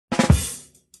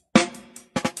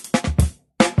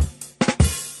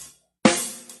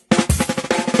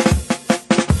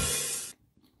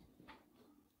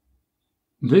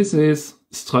This is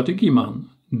Strategiemann.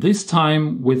 This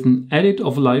time with an edit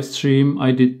of a live stream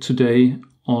I did today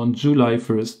on July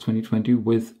 1st, 2020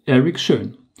 with Erik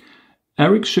Schön.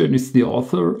 Erik Schön is the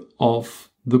author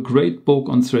of the great book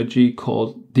on strategy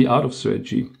called The Art of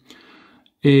Strategy.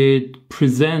 It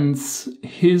presents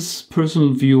his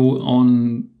personal view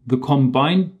on the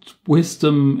combined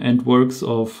wisdom and works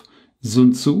of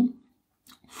Sun Tzu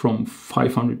from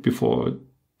 500 before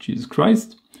Jesus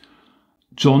Christ,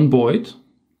 John Boyd,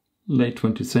 late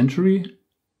 20th century,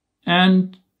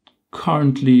 and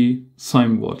currently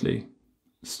Simon Wardley,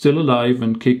 still alive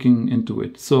and kicking into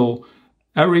it. So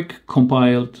Erik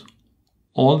compiled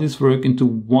all this work into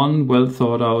one well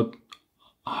thought out,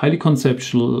 highly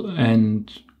conceptual and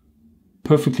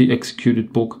perfectly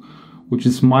executed book, which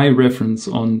is my reference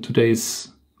on today's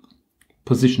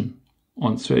position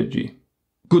on strategy.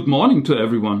 Good morning to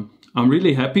everyone. I'm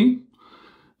really happy.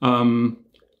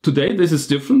 Today this is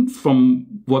different from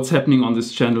what's happening on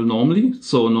this channel normally.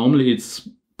 So normally it's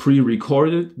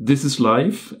pre-recorded. This is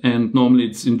live and normally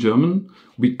it's in German.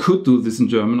 We could do this in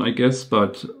German, I guess,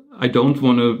 but I don't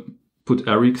want to put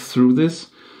Erik through this.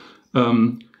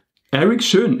 Erik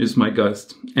Schön is my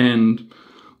guest, and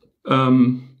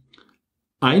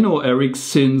I know Erik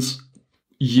since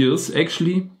years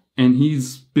actually, and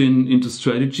he's been into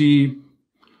strategy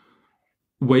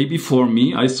way before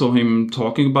me. I saw him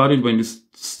talking about it when it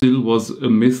still was a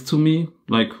myth to me.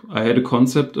 Like, I had a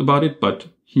concept about it, but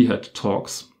he had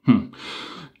talks.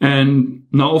 And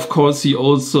now, of course, he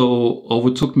also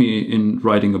overtook me in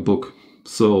writing a book.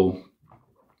 So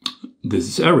this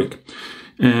is Erik.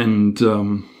 And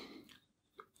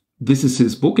this is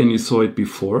his book, and you saw it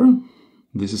before.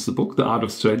 This is the book, The Art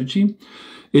of Strategy.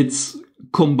 It's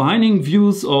combining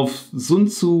views of Sun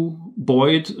Tzu,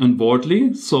 Boyd, and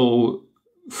Wardley. So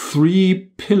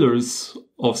 3 pillars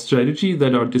of strategy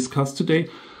that are discussed today,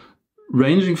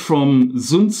 ranging from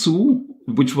Sun Tzu,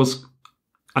 which was,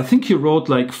 I think he wrote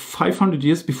like 500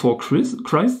 years before Jesus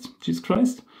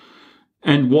Christ,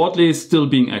 and Wardley is still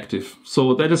being active.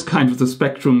 So that is kind of the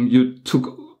spectrum you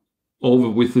took over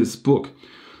with this book.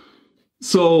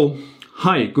 So,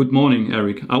 hi, good morning,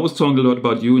 Erik. I was talking a lot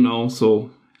about you now,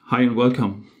 so hi and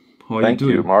welcome. How are you doing?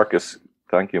 Thank you, Marcus.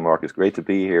 Thank you, Marcus. Great to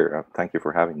be here. Thank you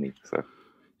for having me.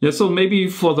 Yeah, so maybe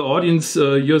for the audience,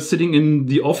 you're sitting in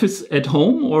the office at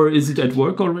home, or is it at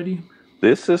work already?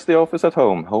 This is the office at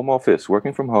home office,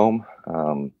 working from home,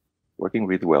 working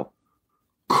really well.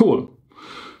 Cool.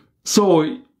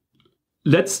 So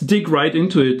let's dig right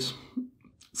into it.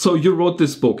 So you wrote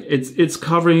this book. It's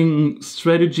covering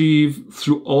strategy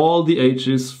through all the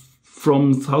ages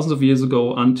from thousands of years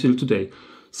ago until today.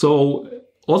 So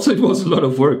also it was a lot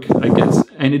of work, I guess.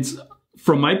 And it's,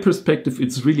 from my perspective,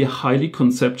 it's really highly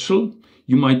conceptual.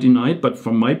 You might deny it, but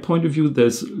from my point of view,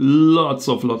 there's lots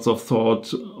of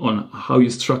thought on how you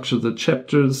structure the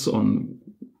chapters, on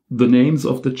the names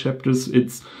of the chapters.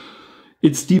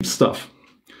 It's deep stuff.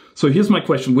 So here's my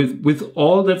question. With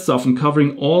all that stuff and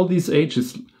covering all these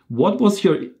ages, what was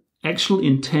your actual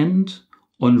intent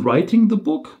on writing the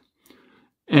book?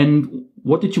 And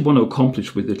what did you want to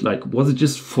accomplish with it? Like, was it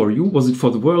just for you? Was it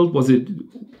for the world?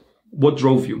 What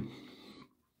drove you?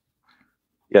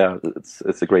 Yeah,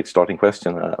 it's a great starting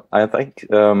question. I think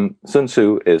Sun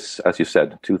Tzu is, as you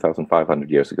said, 2,500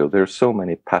 years ago. There's so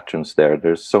many patterns there.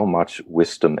 There's so much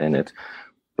wisdom in it.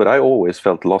 But I always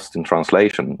felt lost in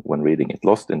translation when reading it,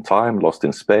 lost in time, lost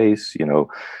in space, you know.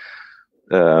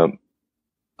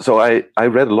 So I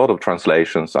read a lot of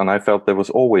translations, and I felt there was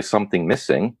always something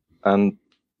missing. And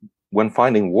when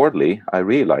finding Wardley, I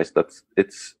realized that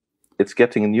it's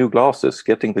getting new glasses,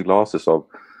 getting the glasses of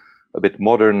a bit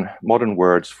modern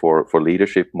words for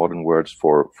leadership, modern words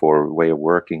for way of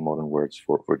working, modern words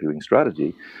for doing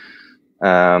strategy.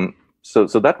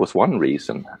 So that was one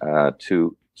reason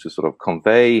to sort of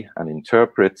convey and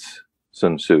interpret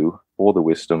Sun Tzu, all the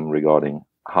wisdom regarding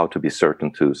how to be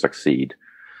certain to succeed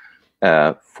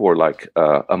for like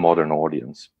a modern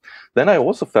audience. Then I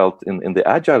also felt in the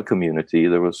Agile community,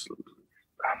 there was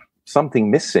something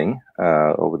missing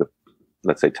over the,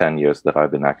 let's say, 10 years that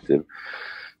I've been active.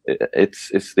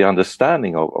 It's the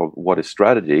understanding of what is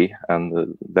strategy and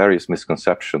the various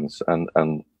misconceptions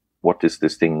and what is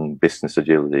this thing, business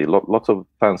agility, lots of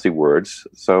fancy words.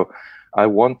 So I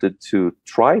wanted to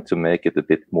try to make it a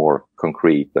bit more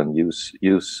concrete and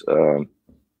use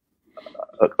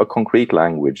a concrete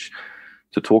language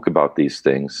to talk about these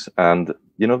things. And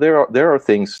you know, there are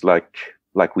things like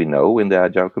we know in the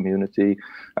Agile community,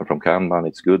 and from Kanban,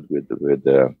 it's good with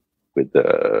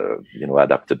you know,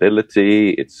 adaptability.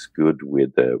 It's good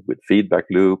with feedback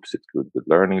loops. It's good with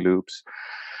learning loops.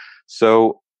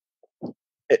 So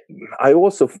I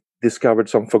also discovered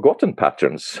some forgotten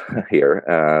patterns here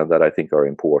that I think are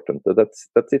important. That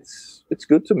it's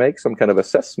good to make some kind of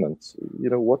assessment.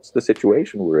 What's the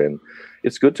situation we're in?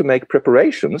 It's good to make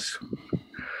preparations.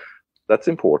 That's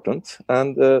important.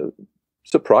 And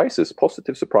surprises,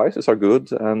 positive surprises are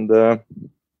good. And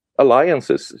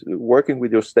alliances, working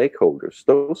with your stakeholders.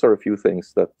 Those are a few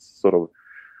things that sort of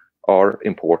are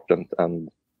important and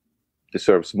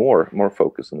deserves more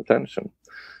focus and attention.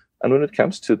 And when it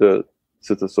comes to the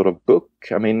sort of book,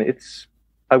 I mean,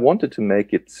 I wanted to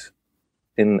make it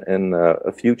in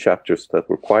a few chapters that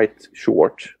were quite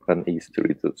short and easy to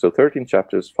read. So 13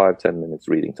 chapters, 5-10 minutes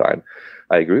reading time.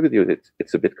 I agree with you that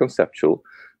it's a bit conceptual,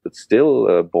 but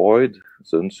still Boyd,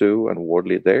 Sun Tzu and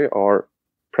Wardley, they are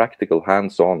practical,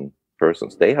 hands-on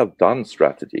persons. They have done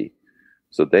strategy.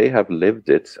 So they have lived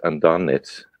it and done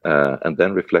it, and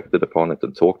then reflected upon it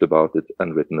and talked about it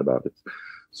and written about it.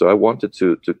 So I wanted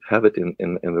to have it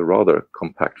in a rather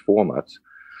compact format.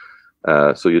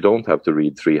 So you don't have to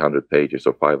read 300 pages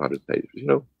or 500 pages,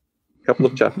 a couple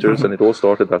of chapters. And it all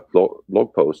started that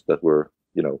blog post that were,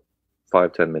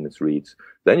 5-10 minutes reads.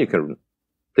 Then you can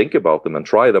think about them and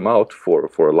try them out for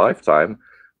a lifetime.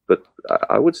 But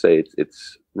I would say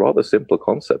it's rather simple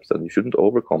concepts, and you shouldn't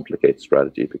overcomplicate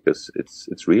strategy, because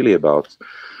it's really about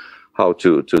how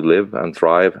to live and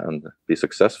thrive and be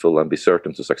successful and be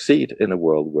certain to succeed in a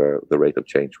world where the rate of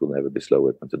change will never be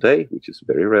slower than today, which is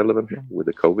very relevant with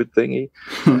the COVID thingy.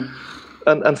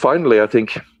 And finally, I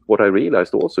think what I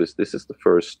realized also is this is the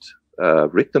first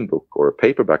written book or a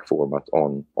paperback format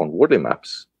on Wardley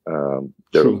maps.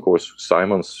 There are, of course,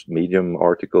 Simon's Medium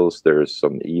articles. There's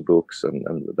some ebooks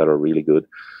and that are really good.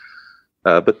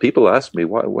 But people ask me,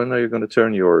 when are you going to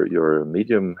turn your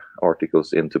Medium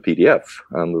articles into PDF?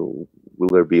 And will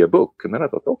there be a book? And then I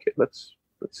thought, okay, let's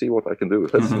see what I can do.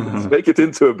 Let's make it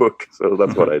into a book. So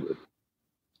that's what I did.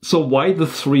 So why the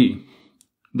 3?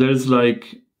 There's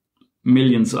like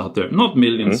millions out there. Not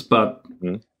millions, but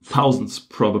thousands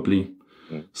probably.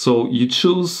 So you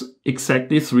choose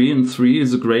exactly 3, and 3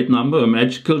 is a great number, a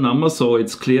magical number. So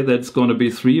it's clear that it's going to be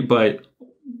 3, but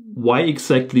why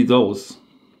exactly those?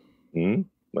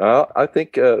 Well, I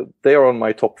think they are on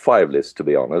my top 5 list, to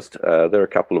be honest. There are a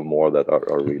couple of more that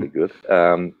are really good.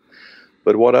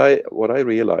 But what I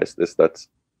realized is that,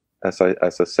 as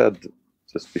I said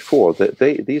just before,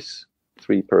 these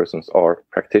 3 persons are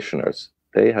practitioners.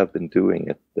 They have been doing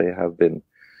it. They have been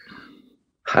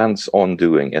hands-on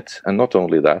doing it. And not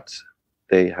only that,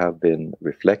 they have been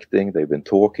reflecting, they've been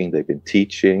talking, they've been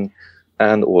teaching,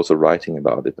 and also writing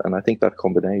about it. And I think that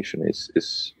combination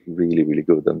is really, really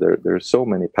good. And there are so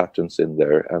many patterns in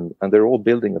there, and they're all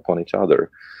building upon each other.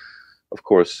 Of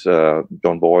course,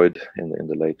 John Boyd in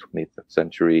the late 20th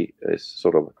century is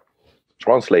sort of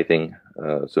translating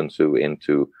Sun Tzu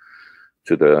into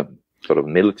the sort of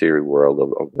military world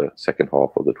of the second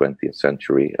half of the 20th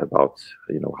century, about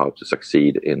how to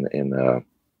succeed in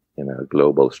a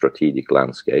global strategic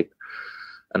landscape,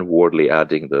 and Wardley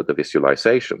adding the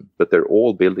visualization. But they're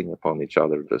all building upon each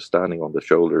other. They're standing on the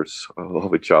shoulders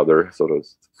of each other, sort of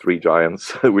 3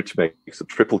 giants, which makes a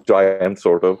triple giant,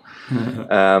 sort of.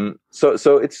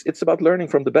 So it's about learning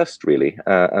from the best, really,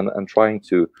 and trying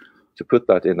to put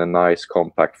that in a nice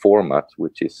compact format,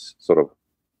 which is sort of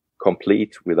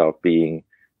complete without being,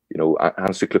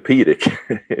 encyclopedic,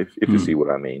 if you see what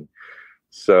I mean.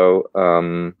 So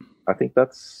I think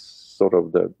that's sort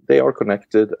of they are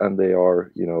connected, and they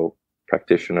are,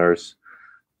 practitioners,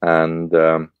 and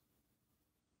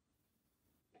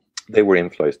they were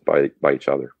influenced by each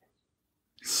other.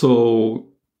 So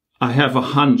I have a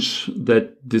hunch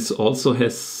that this also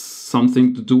has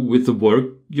something to do with the work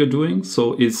you're doing.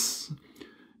 So is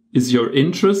your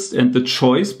interest and the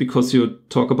choice, because you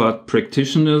talk about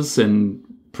practitioners and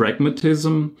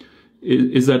pragmatism,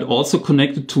 is that also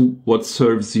connected to what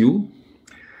serves you?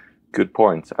 Good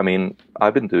point. I mean,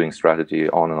 I've been doing strategy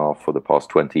on and off for the past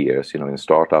 20 years, in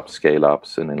startups,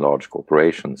 scale-ups, and in large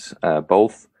corporations,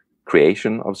 both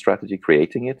creation of strategy,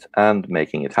 creating it, and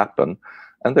making it happen.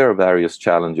 And there are various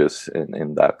challenges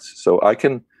in that. So I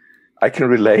can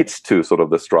relate to sort of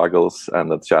the struggles and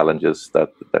the challenges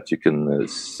that you can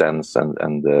sense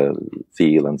and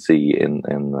feel and see in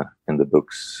the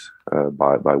books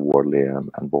by Wardley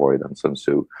and Boyd and Sun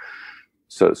Tzu.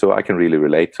 So I can really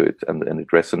relate to it, and it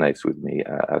resonates with me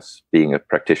as being a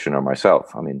practitioner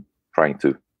myself. I mean, trying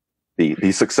to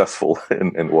be successful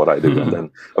in what I do. And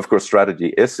then, of course,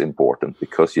 strategy is important,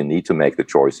 because you need to make the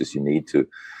choices. You need to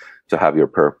have your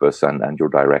purpose and your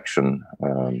direction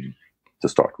to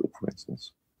start with, for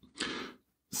instance.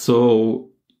 So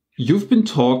you've been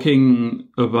talking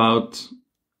about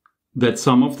that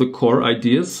some of the core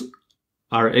ideas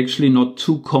are actually not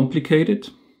too complicated.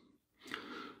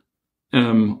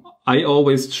 I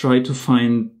always try to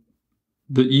find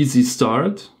the easy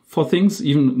start for things,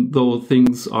 even though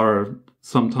things are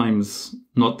sometimes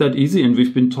not that easy. And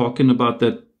we've been talking about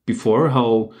that before,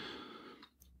 how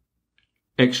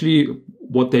actually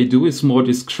what they do is more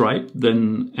describe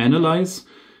than analyze.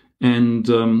 And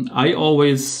I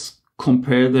always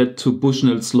compare that to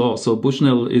Bushnell's law. So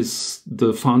Bushnell is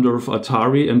the founder of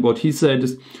Atari, and what he said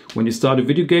is, when you start a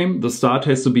video game, the start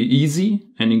has to be easy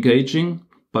and engaging,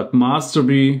 but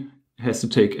mastery has to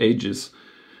take ages.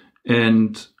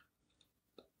 And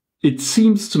it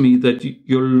seems to me that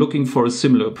you're looking for a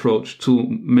similar approach to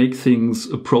make things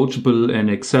approachable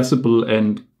and accessible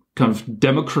and kind of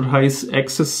democratize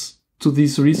access to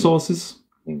these resources.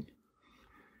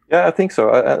 Yeah, I think so.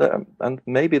 And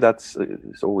maybe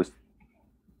it's always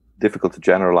difficult to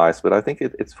generalize, but I think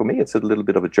it's for me, it's a little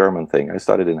bit of a German thing. I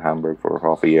studied in Hamburg for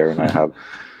half a year, and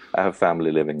I have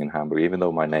family living in Hamburg, even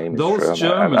though my name is Those Schön.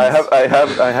 Germans.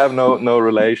 I have no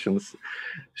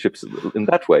relationships in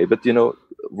that way. But you know,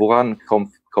 woran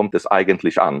kommt es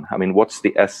eigentlich an? I mean, what's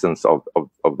the essence of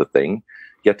the thing?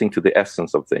 Getting to the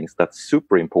essence of things, that's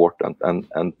super important.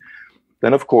 And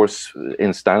then, of course,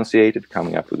 instantiated,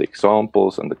 coming up with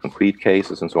examples and the concrete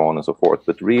cases and so on and so forth.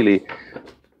 But really,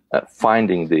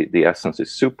 finding the essence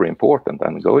is super important.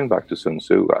 And going back to Sun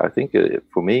Tzu, I think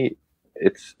for me,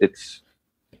 it's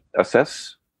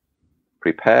assess,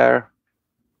 prepare,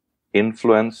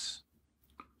 influence,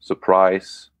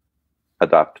 surprise,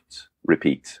 adapt,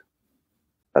 repeat.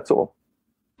 That's all.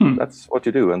 That's what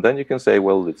you do. And then you can say,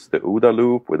 well, it's the OODA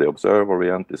loop with the observe,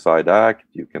 orient, decide, act.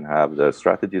 You can have the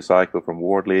strategy cycle from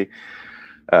Wardley,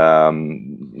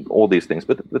 all these things.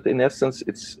 But in essence,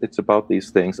 it's about these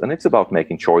things, and it's about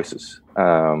making choices,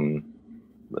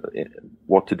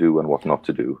 what to do and what not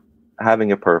to do.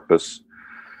 Having a purpose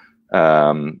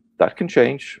that can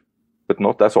change, but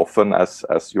not as often as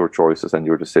your choices and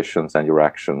your decisions and your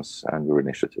actions and your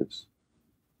initiatives.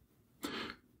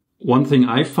 One thing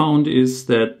I found is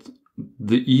that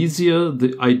the easier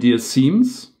the idea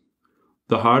seems,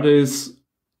 the harder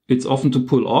it's often to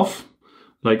pull off.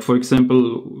 Like, for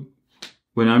example,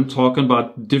 when I'm talking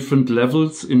about different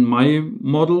levels in my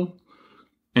model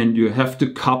and you have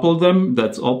to couple them,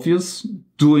 that's obvious.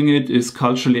 Doing it is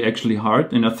culturally actually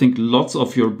hard. And I think lots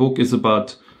of your book is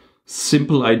about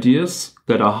simple ideas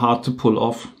that are hard to pull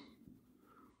off.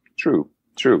 True.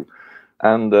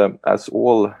 And as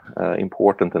all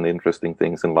important and interesting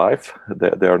things in life,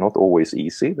 they are not always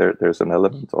easy. There's an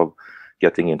element of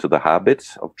getting into the habit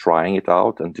of trying it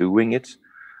out and doing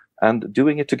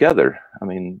it together. I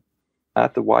mean,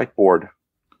 at the whiteboard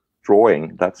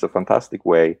drawing, that's a fantastic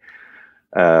way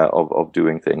of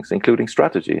doing things, including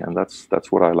strategy. And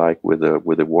that's what I like with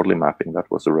the Wardley mapping. That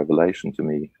was a revelation to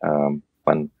me,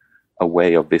 when a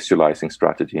way of visualizing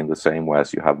strategy in the same way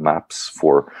as you have maps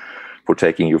for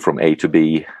taking you from A to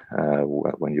B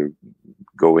when you're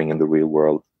going in the real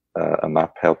world, a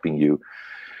map helping you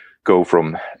go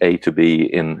from A to B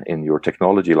in your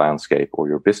technology landscape or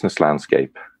your business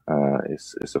landscape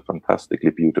is a fantastically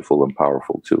beautiful and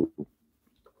powerful tool.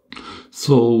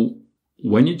 So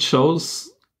when you chose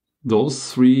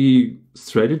those three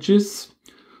strategies,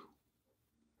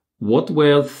 what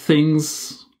were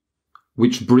things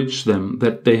which bridge them,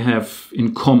 that they have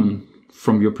in common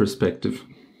from your perspective?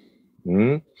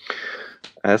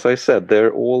 As I said,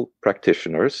 they're all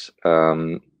practitioners.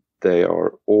 They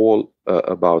are all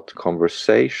about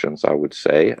conversations, I would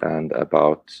say, and I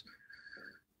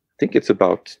think it's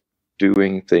about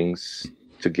doing things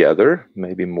together,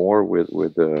 maybe more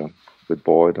with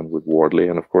Boyd and with Wardley.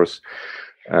 And of course,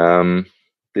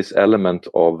 this element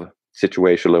of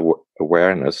situational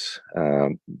awareness,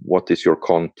 what is your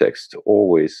context?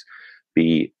 Always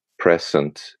be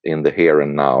present in the here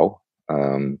and now.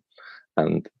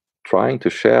 And trying to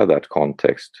share that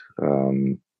context,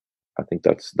 I think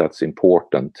that's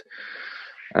important,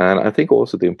 and I think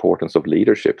also the importance of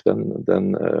leadership.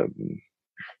 Then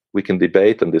we can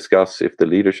debate and discuss if the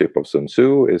leadership of Sun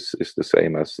Tzu is the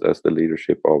same as the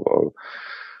leadership of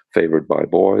favored by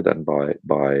Boyd and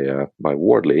by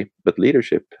Wardley. But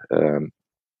leadership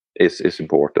is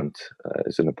important,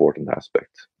 is an important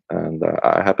aspect, and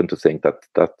I happen to think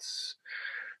that's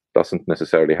doesn't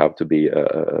necessarily have to be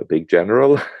a big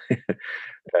general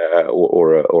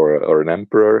or an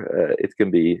emperor. It can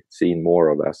be seen more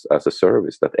of as a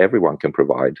service that everyone can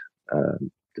provide,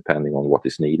 depending on what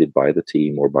is needed by the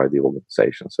team or by the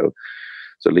organization. So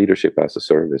leadership as a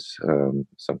service,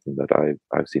 something that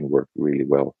I've seen work really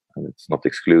well, and it's not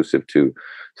exclusive to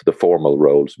the formal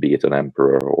roles, be it an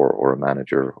emperor or a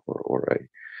manager or a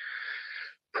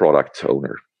product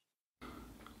owner.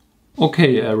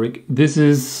 Okay, Erik, this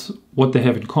is what they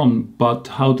have in common, but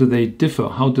how do they differ?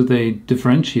 How do they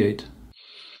differentiate?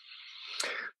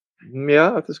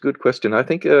 Yeah, that's a good question. I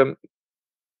think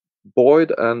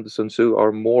Boyd and Sun Tzu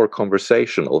are more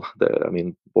conversational. I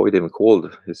mean, Boyd even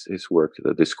called his work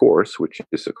the discourse, which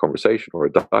is a conversation or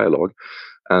a dialogue,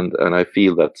 and I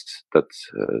feel that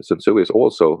Sun Tzu is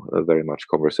also very much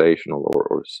conversational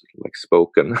or like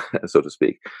spoken, so to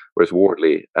speak. Whereas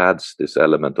Wardley adds this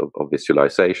element of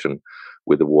visualization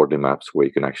with the Wardley maps, where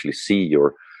you can actually see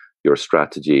your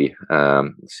strategy,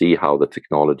 see how the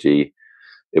technology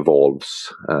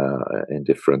evolves in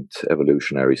different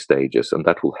evolutionary stages, and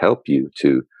that will help you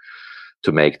to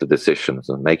make the decisions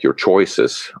and make your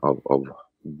choices of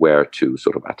where to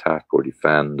sort of attack or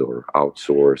defend or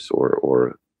outsource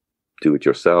or do it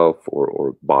yourself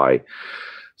or buy.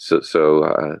 So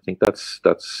I think that's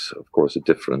of course a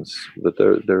difference, but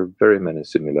there are very many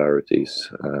similarities,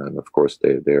 and of course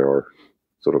they are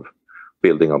sort of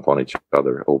building upon each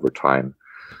other over time.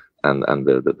 And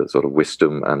the sort of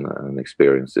wisdom and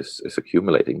experience is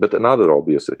accumulating. But another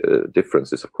obvious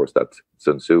difference is, of course, that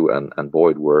Sun Tzu and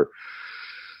Boyd were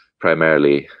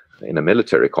primarily in a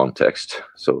military context.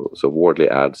 So Wardley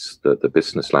adds the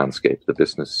business landscape, the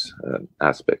business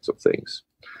aspects of things.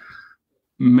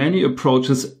 Many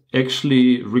approaches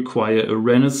actually require a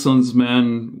Renaissance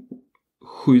man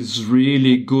who is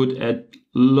really good at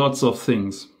lots of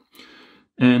things.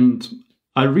 And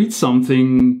I read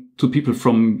something to people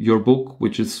from your book,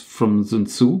 which is from Sun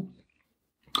Tzu.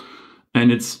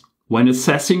 And it's, when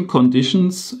assessing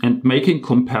conditions and making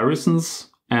comparisons,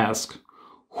 ask,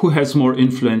 who has more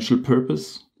influential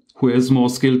purpose? Who has more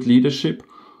skilled leadership?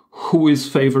 Who is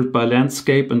favored by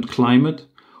landscape and climate?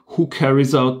 Who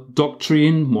carries out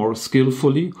doctrine more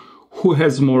skillfully? Who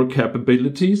has more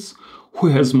capabilities? Who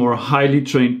has more highly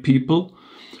trained people?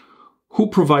 Who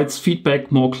provides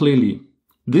feedback more clearly?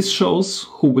 This shows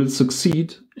who will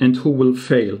succeed and who will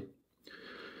fail.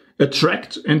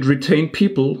 Attract and retain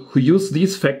people who use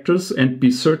these factors and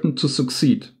be certain to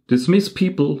succeed. Dismiss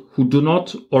people who do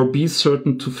not or be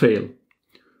certain to fail.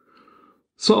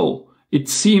 So it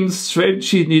seems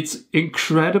strategy needs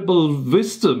incredible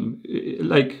wisdom.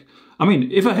 Like, I mean,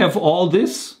 if I have all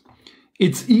this,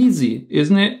 it's easy,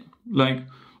 isn't it? Like,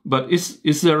 but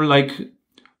is there like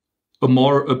a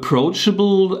more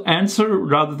approachable answer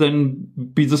rather than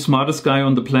be the smartest guy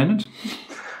on the planet?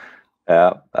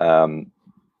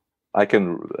 I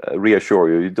can reassure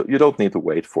you, you don't need to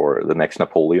wait for the next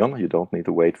Napoleon. You don't need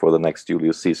to wait for the next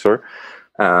Julius Caesar.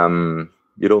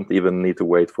 You don't even need to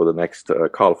wait for the next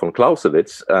Karl von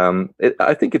Clausewitz.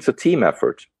 I think it's a team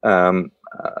effort. And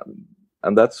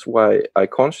that's why I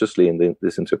consciously in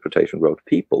this interpretation wrote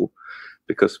people,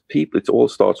 because people, it all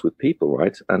starts with people,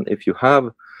 right? And if you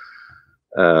have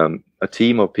a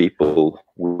team of people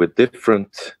with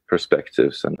different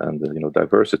perspectives and you know,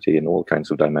 diversity in all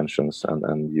kinds of dimensions,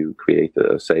 and you create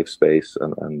a safe space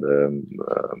and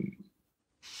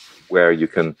where you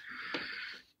can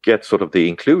get sort of the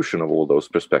inclusion of all those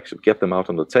perspectives, get them out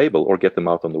on the table or get them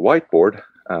out on the whiteboard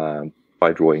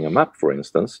by drawing a map, for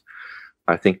instance.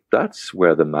 I think that's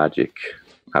where the magic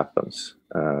happens.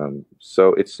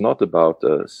 So it's not about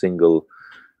a single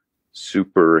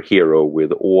superhero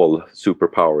with all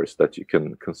superpowers that you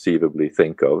can conceivably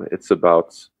think of. It's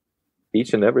about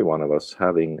each and every one of us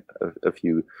having a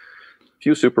few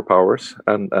superpowers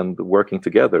and working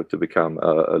together to become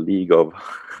a league of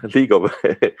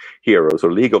heroes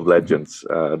or league of legends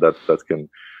that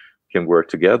can work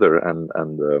together and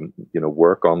you know,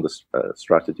 work on the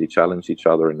strategy, challenge each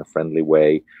other in a friendly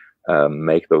way,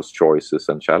 make those choices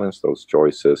and challenge those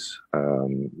choices,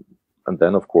 and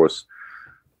then of course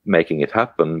making it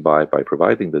happen by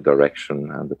providing the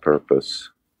direction and the purpose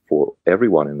for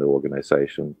everyone in the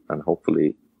organization. And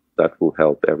hopefully that will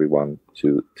help everyone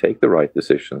to take the right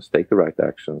decisions, take the right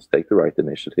actions, take the right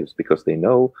initiatives, because they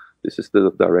know this is the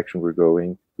direction we're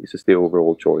going, this is the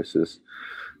overall choices,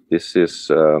 this is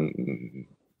you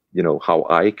know, how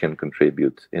I can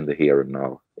contribute in the here and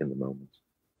now, in the moment.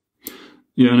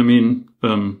 Yeah, and I mean,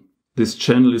 this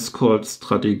channel is called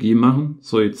Strategie machen,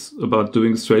 so it's about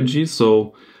doing strategy.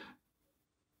 So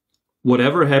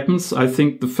whatever happens, I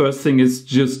think the first thing is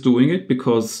just doing it,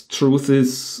 because truth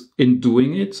is in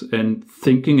doing it, and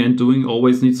thinking and doing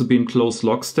always needs to be in close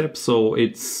lockstep. So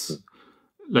it's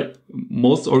like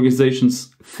most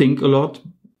organizations think a lot,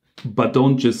 but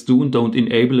don't just do and don't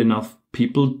enable enough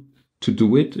people to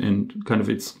do it. And kind of,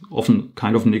 it's often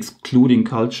kind of an excluding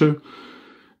culture.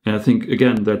 And I think,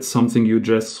 again, that's something you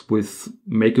address with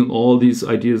making all these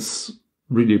ideas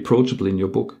really approachable in your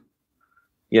book.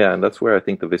 Yeah, and that's where I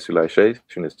think the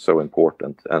visualization is so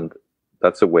important. And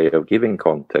that's a way of giving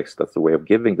context. That's a way of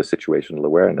giving the situational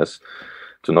awareness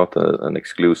to not an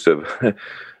exclusive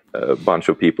bunch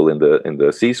of people in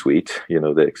the C-suite,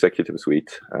 the executive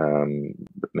suite,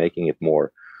 but making it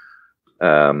more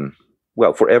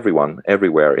for everyone,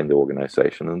 everywhere in the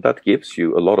organization. And that gives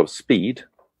you a lot of speed.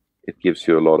 It gives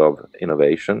you a lot of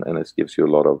innovation, and it gives you a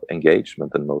lot of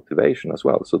engagement and motivation as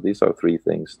well. So these are three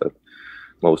things that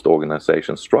most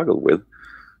organizations struggle with.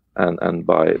 And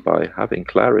by having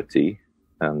clarity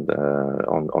and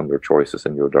on your choices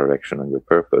and your direction and your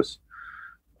purpose,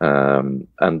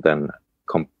 and then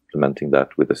complementing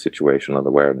that with a situational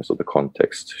awareness of the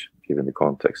context, given the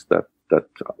context, that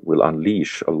will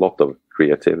unleash a lot of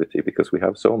creativity, because we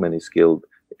have so many skilled,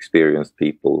 experienced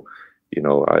people.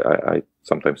 I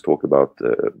sometimes talk about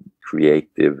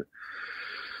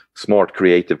smart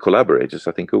creative collaborators.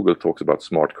 I think Google talks about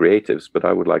smart creatives, but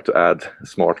I would like to add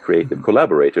smart creative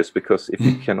collaborators, because if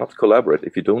you cannot collaborate,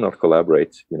 if you do not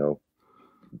collaborate,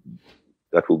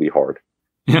 that will be hard.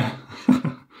 Yeah.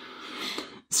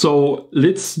 So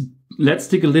let's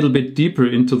dig a little bit deeper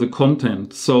into the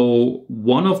content. So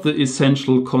one of the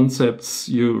essential concepts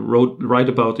you write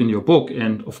about in your book,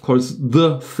 and of course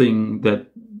the thing that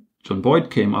John Boyd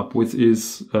came up with,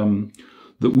 is the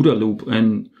OODA loop.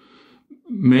 And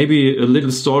maybe a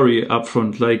little story up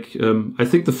front. Like, I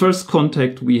think the first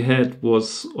contact we had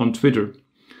was on Twitter.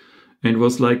 And it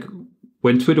was like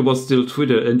when Twitter was still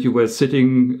Twitter, and you were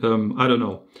sitting, I don't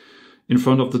know, in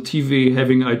front of the TV,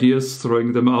 having ideas,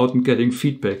 throwing them out and getting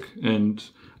feedback. And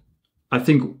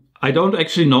I don't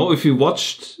actually know if you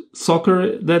watched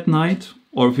soccer that night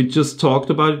or if we just talked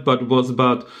about it, but it was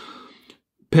about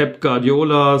Pep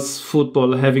Guardiola's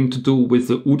football having to do with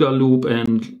the OODA loop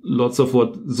and lots of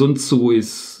what Sun Tzu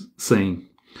is saying.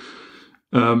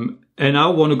 And I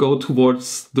want to go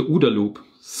towards the OODA loop.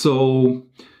 So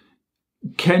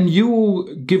can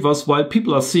you give us, while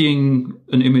people are seeing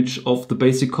an image of the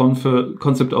basic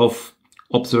concept of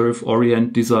observe,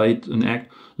 orient, decide, and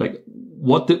act, like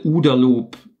what the OODA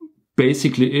loop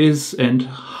basically is and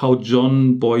how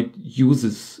John Boyd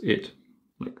uses it,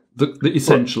 like the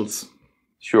essentials?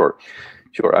 Sure.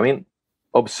 I mean,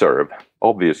 observe.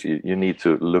 Obviously, you need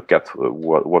to look at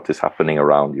what is happening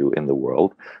around you in the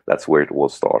world. That's where it all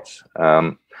starts.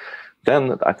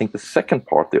 Then I think the second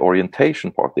part, the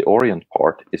orientation part, the orient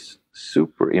part, is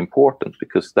super important,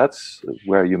 because that's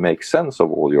where you make sense of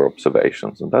all your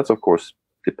observations. And that's, of course,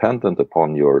 dependent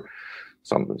upon your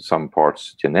some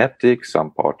parts genetic, some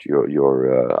part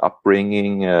your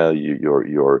upbringing,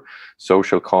 your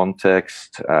social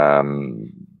context,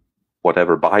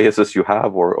 whatever biases you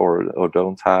have or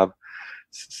don't have.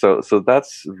 So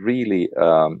that's really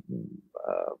the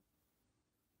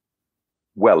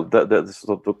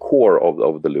core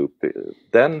of the loop.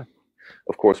 Then,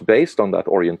 of course, based on that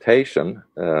orientation,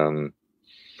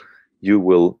 you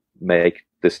will make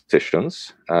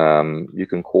decisions. You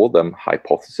can call them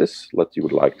hypotheses that you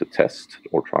would like to test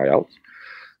or try out.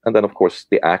 And then, of course,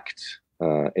 the act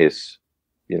is,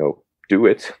 do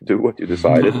what you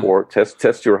decided, or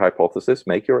test your hypothesis,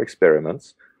 make your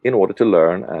experiments in order to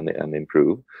learn and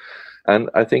improve. And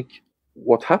I think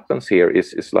what happens here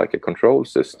is like a control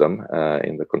system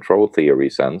in the control theory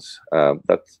sense,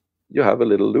 that you have a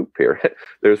little loop here.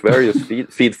 There's various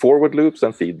feed forward loops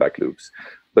and feedback loops.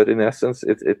 But in essence,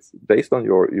 it's based on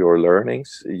your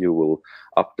learnings. You will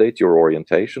update your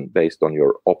orientation. Based on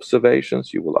your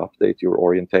observations, you will update your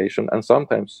orientation. And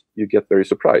sometimes you get very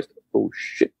surprised. Oh,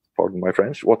 shit, pardon my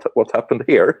French. What happened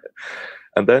here?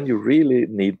 And then you really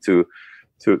need to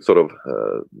sort of,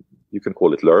 you can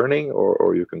call it learning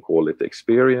or you can call it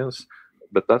experience.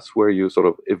 But that's where you sort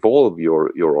of evolve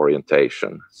your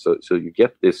orientation. So you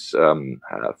get this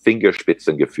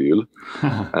Fingerspitzengefühl,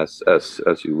 as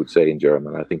you would say in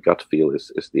German. I think gut feel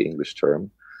is the English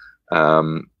term.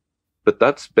 But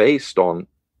that's based on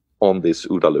this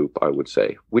OODA loop, I would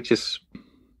say, which is,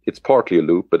 it's partly a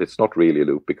loop, but it's not really a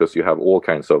loop, because you have all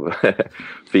kinds of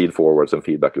feed forwards and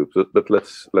feedback loops. But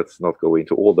let's not go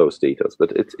into all those details.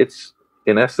 But it's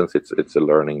in essence, it's a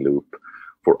learning loop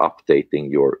for updating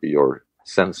your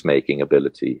sense-making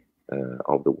ability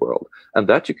of the world. And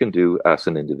that you can do as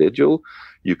an individual.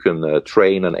 You can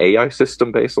train an AI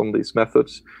system based on these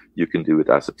methods. You can do it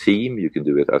as a team. You can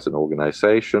do it as an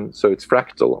organization. So it's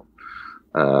fractal.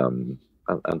 And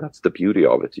that's the beauty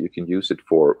of it. You can use it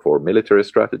for military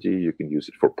strategy. You can use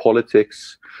it for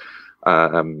politics.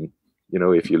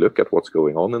 If you look at what's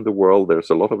going on in the world,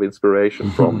 there's a lot of inspiration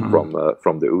from the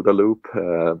OODA loop,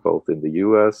 both in the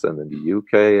US and in the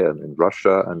UK and in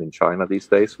Russia and in China these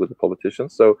days with the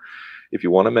politicians. So if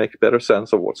you want to make better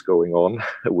sense of what's going on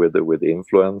with the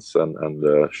influence and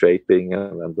shaping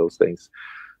and those things,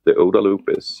 the OODA loop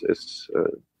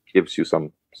gives you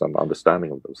some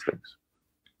understanding of those things.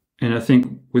 And I think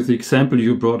with the example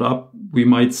you brought up, we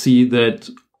might see that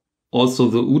also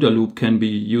the OODA loop can be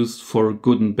used for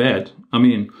good and bad. I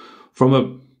mean,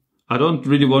 I don't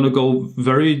really want to go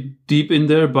very deep in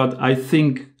there, but I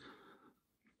think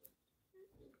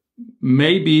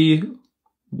maybe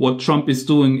what Trump is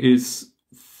doing is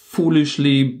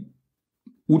foolishly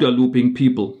OODA looping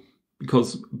people,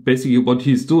 because basically what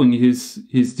he's doing is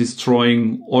he's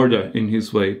destroying order in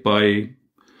his way by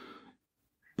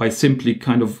simply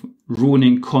kind of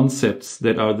ruining concepts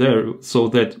that are there. So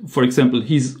that, for example,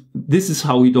 this is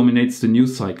how he dominates the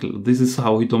news cycle. This is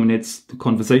how he dominates the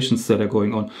conversations that are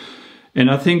going on. And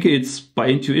I think it's by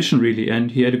intuition, really.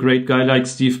 And he had a great guy like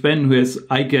Steve Bannon, who has,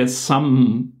 I guess,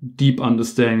 some deep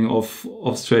understanding of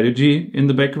strategy in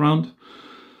the background.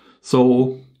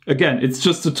 So again, it's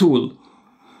just a tool.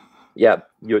 Yeah,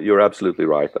 you're absolutely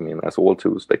right. I mean, as all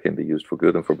tools, they can be used for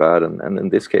good and for bad. And in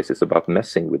this case, it's about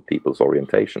messing with people's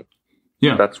orientation.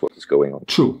 Yeah, that's what is going on.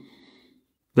 True.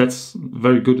 That's a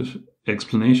very good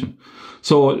explanation.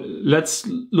 So let's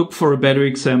look for a better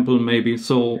example, maybe.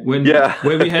 So when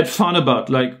we had fun about,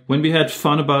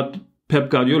 Pep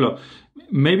Guardiola,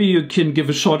 maybe you can give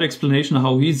a short explanation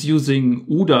how he's using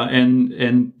OODA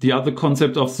and the other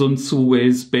concept of Sun Tzu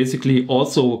is basically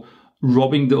also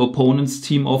robbing the opponent's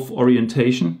team of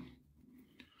orientation.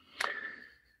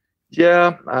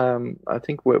 Yeah, I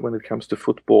think when it comes to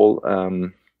football,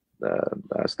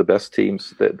 as the best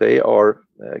teams, they are.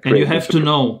 And you have to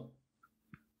know,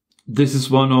 this is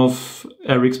one of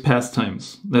Erik's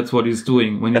pastimes. That's what he's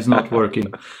doing when he's not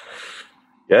working.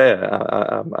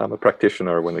 I'm a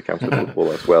practitioner when it comes to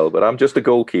football as well. But I'm just a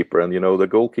goalkeeper, and the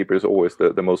goalkeeper is always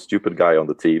the most stupid guy on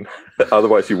the team.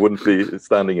 Otherwise, you wouldn't be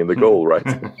standing in the goal, right?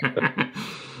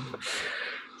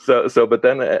 But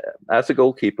then as a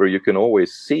goalkeeper, you can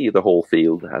always see the whole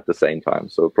field at the same time.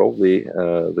 So probably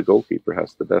the goalkeeper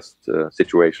has the best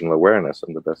situational awareness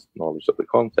and the best knowledge of the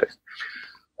context.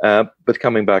 But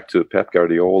coming back to Pep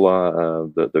Guardiola,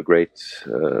 the great,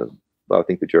 I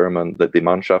think the German, the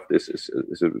Mannschaft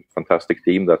is a fantastic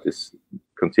team that is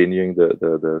continuing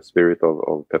the spirit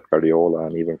of Pep Guardiola,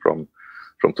 and even from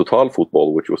Total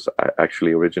Football, which was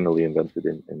actually originally invented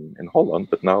in Holland,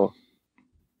 but now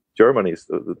Germany is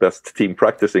the best team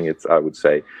practicing it, I would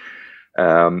say.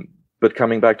 But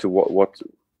coming back to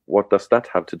what does that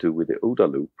have to do with the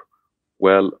OODA loop?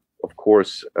 Well, of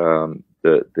course,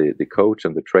 the coach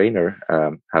and the trainer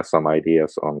has some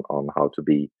ideas on how to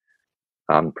be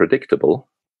unpredictable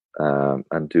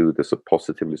and do the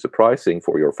positively surprising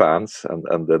for your fans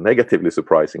and the negatively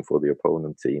surprising for the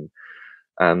opponent team.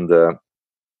 And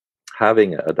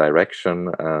having a direction,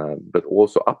 but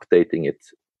also updating it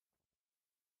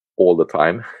all the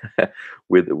time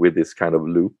with this kind of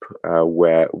loop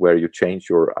where you change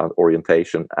your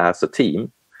orientation as a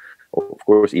team. Of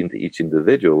course, each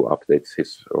individual updates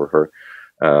his or her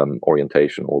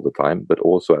orientation all the time, but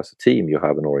also as a team, you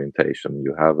have an orientation.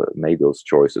 You have made those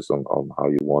choices on how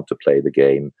you want to play the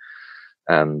game,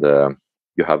 and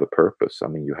you have a purpose. I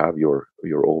mean, you have your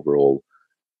overall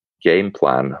game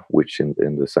plan, which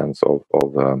in the sense of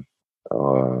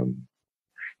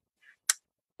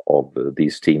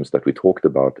these teams that we talked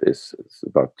about is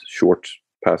about short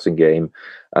passing game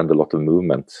and a lot of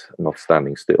movement, not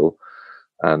standing still,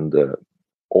 and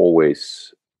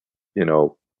always,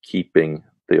 keeping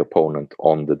the opponent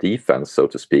on the defense, so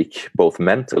to speak, both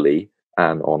mentally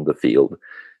and on the field,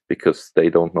 because they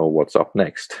don't know what's up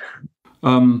next.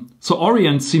 So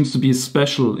Orient seems to be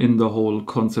special in the whole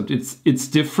concept. It's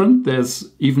different.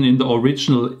 There's even in the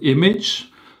original image,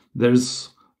 there's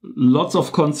lots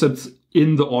of concepts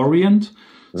in the Orient.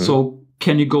 So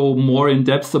can you go more in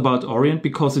depth about Orient,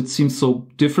 because it seems so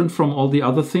different from all the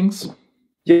other things?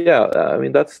 Yeah, I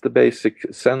mean, that's the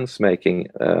basic sense-making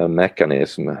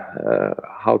mechanism,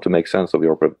 how to make sense of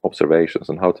your observations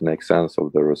and how to make sense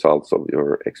of the results of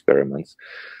your experiments.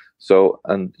 So,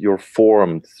 and you're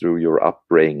formed through your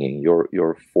upbringing,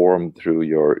 you're formed through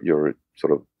your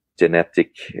sort of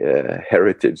genetic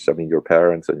heritage, I mean, your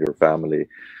parents and your family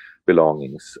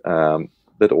belongings,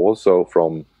 but also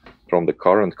from the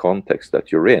current context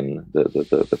that you're in,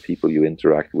 the people you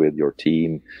interact with, your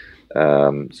team.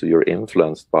 So you're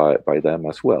influenced by them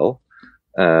as well,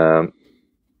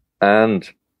 and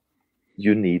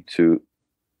you need to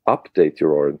update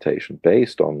your orientation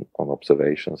based on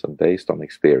observations and based on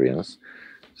experience.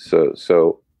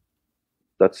 So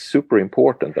that's super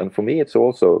important. And for me, it's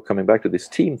also coming back to this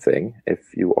team thing.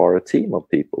 If you are a team of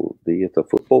people, be it a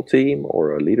football team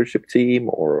or a leadership team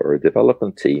or a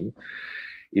development team,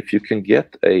 if you can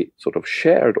get a sort of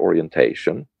shared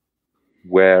orientation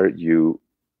where you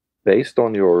based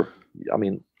on your, I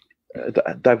mean,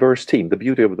 diverse team, the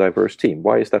beauty of a diverse team.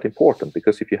 Why is that important?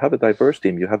 Because if you have a diverse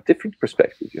team, you have different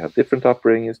perspectives, you have different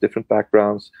upbringings, different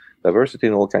backgrounds, diversity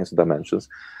in all kinds of dimensions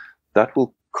that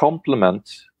will complement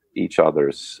each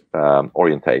other's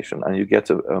orientation, and you get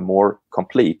a more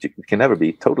complete, it can never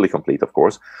be totally complete, of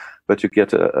course, but you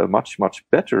get a much, much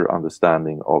better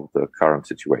understanding of the current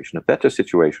situation, a better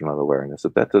situational awareness, a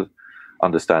better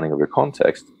understanding of your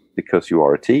context, because you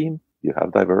are a team, you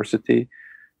have diversity,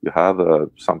 you have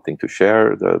something to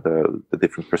share, the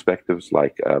different perspectives,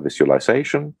 like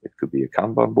visualization. It could be a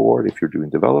Kanban board if you're doing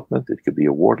development. It could be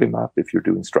a Wardley map if you're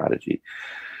doing strategy.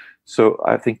 So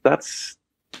I think that's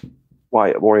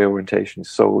why orientation is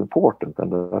so important,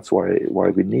 and that's why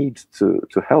we need to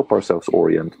help ourselves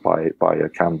orient by a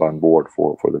Kanban board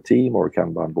for the team, or a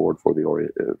Kanban board for the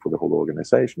whole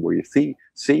organization, where you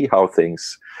see how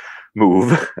things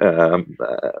move.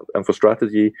 And for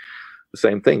strategy, the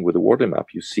same thing with the Wardley map.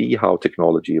 You see how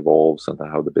technology evolves and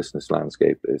how the business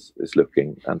landscape is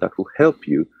looking, and that will help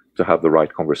you to have the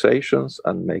right conversations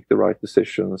and make the right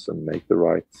decisions and make the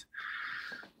right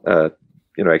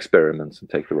experiments and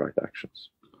take the right actions.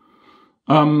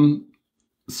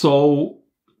 So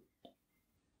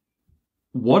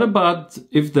what about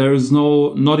if there is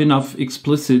not enough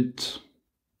explicit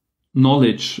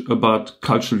knowledge about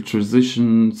cultural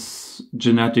transitions,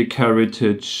 genetic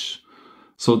heritage,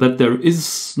 so that there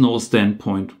is no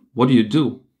standpoint? What do you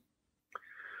do?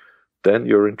 Then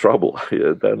you're in trouble.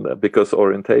 Then, because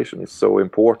orientation is so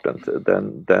important,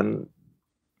 then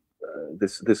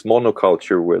this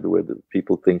monoculture with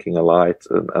people thinking alike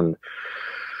and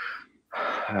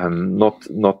not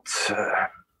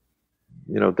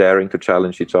daring to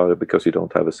challenge each other because you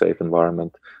don't have a safe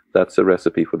environment, that's a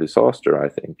recipe for disaster, I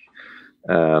think,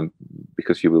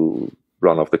 because you will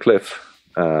run off the cliff.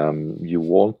 You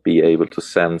won't be able to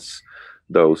sense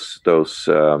those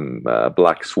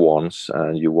black swans,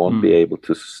 and you won't be able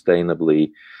to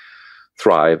sustainably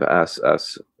thrive as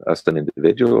an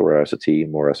individual or as a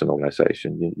team or as an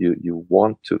organization. You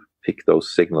want to pick those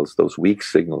signals, those weak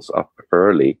signals, up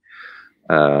early.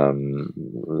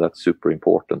 That's super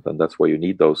important, and that's why you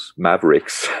need those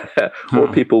mavericks or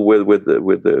people with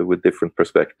different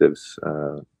perspectives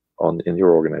in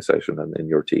your organization and in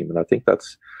your team. And I think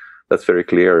that's very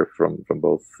clear from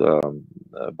both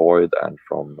Boyd and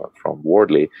from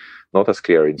Wardley, not as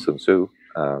clear in Sun Tzu.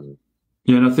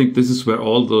 Yeah, and I think this is where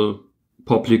all the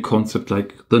popular concept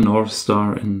like the North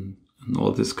Star and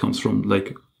all this comes from.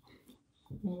 Like,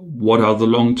 what are the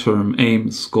long-term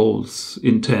aims, goals,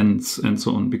 intents, and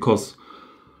so on? Because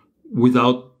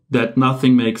without that,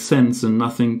 nothing makes sense and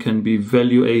nothing can be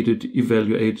evaluated,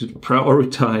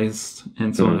 prioritized,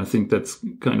 and so on. I think that's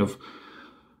kind of,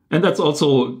 and that's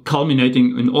also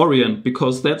culminating in Orient,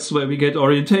 because that's where we get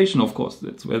orientation, of course.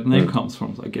 That's where the name comes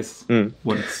from, I guess.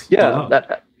 What it's all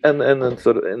about. And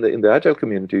sort of in the agile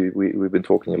community, we've been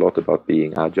talking a lot about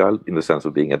being agile in the sense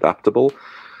of being adaptable,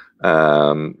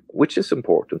 which is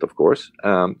important, of course.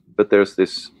 But there's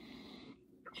this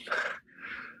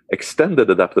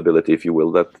extended adaptability, if you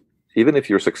will, that even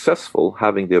if you're successful,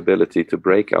 having the ability to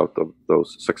break out of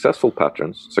those success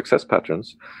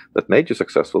patterns that made you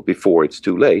successful before it's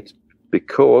too late,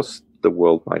 because the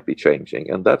world might be changing.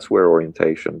 And that's where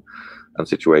orientation and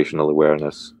situational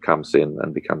awareness comes in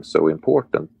and becomes so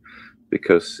important,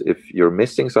 because if you're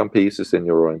missing some pieces in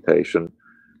your orientation,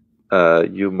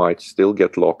 you might still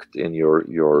get locked in your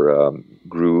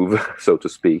groove, so to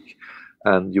speak,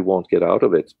 and you won't get out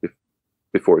of it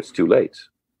before it's too late.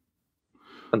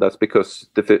 And that's because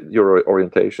your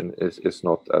orientation is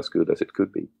not as good as it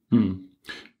could be.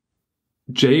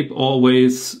 Jay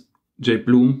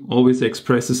Bloom always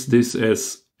expresses this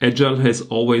as Agile has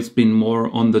always been more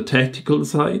on the tactical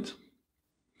side,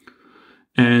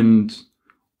 and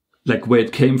like where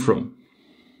it came from.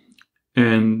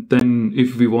 And then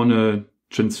if we want to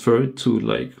transfer it to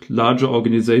like larger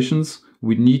organizations,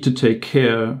 we need to take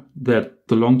care that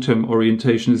the long-term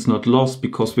orientation is not lost,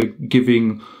 because we're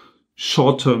giving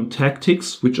short-term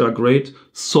tactics, which are great,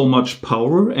 so much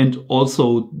power, and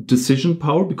also decision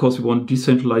power, because we want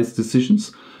decentralized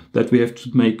decisions, that we have to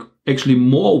make actually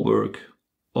more work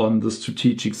on the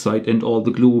strategic side and all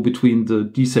the glue between the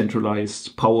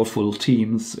decentralized, powerful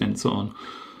teams and so on.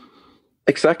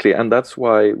 Exactly, and that's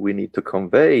why we need to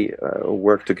convey,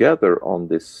 work together on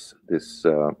this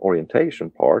orientation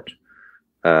part,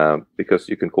 because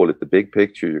you can call it the big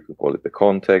picture, you can call it the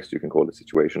context, you can call it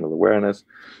situational awareness,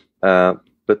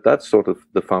 but that's sort of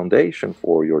the foundation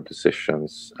for your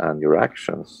decisions and your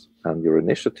actions and your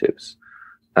initiatives.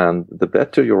 And the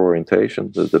better your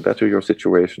orientation, the better your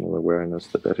situational awareness,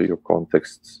 the better your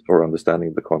context or understanding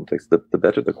of the context, the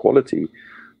better the quality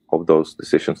of those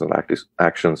decisions and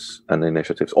actions and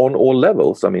initiatives on all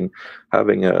levels. I mean,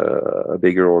 having a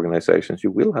bigger organizations,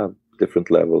 you will have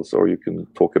different levels, or you can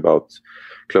talk about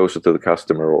closer to the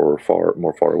customer or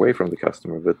more far away from the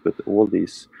customer. But all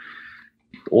these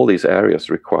areas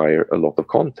require a lot of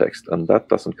context, and that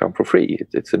doesn't come for free.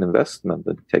 It's an investment,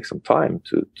 and it takes some time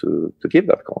to give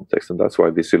that context, and that's why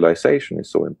visualization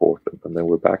is so important. And then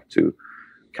we're back to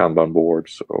Kanban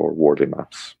boards or Wardley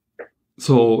maps.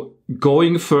 So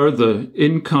going further,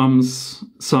 in comes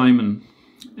Simon,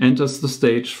 enters the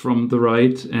stage from the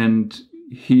right, and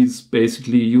he's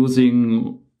basically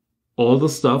using all the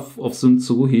stuff of Sun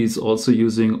Tzu. He's also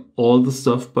using all the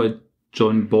stuff by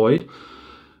John Boyd,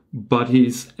 but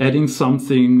he's adding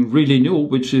something really new,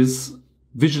 which is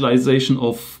visualization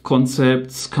of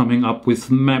concepts, coming up with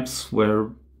maps where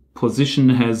position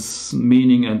has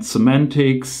meaning and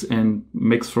semantics and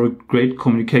makes for a great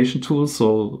communication tool.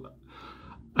 So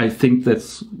I think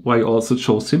that's why I also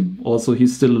chose him. Also,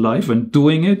 he's still alive and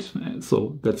doing it.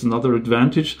 So that's another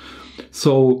advantage.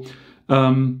 So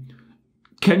can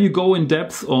you go in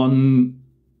depth on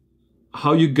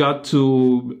how you got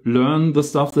to learn the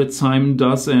stuff that Simon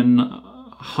does and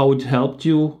how it helped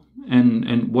you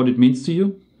and what it means to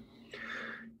you?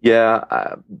 Yeah,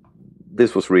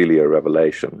 this was really a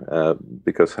revelation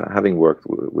because having worked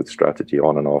with strategy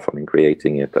on and off, I mean,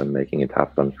 creating it and making it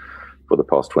happen for the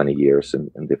past 20 years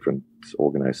in different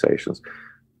organizations,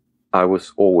 I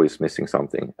was always missing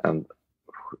something. And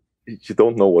you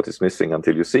don't know what is missing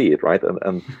until you see it, right?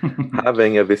 And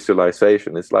having a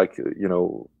visualization, it's like, you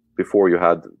know, before you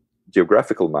had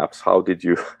geographical maps, how did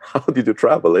you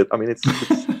travel it? I mean, it's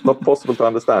not possible to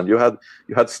understand. You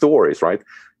had stories, right?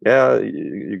 Yeah,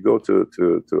 you go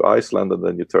to Iceland and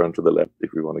then you turn to the left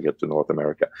if you want to get to North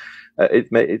America.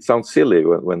 It sounds silly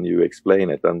when you explain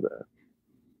it, and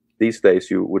these days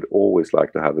you would always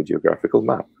like to have a geographical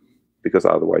map because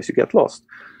otherwise you get lost.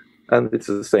 And it's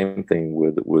the same thing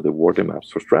with the Wardley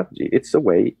maps for strategy. It's a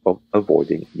way of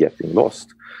avoiding getting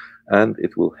lost. And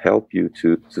it will help you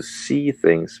to see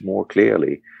things more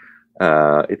clearly.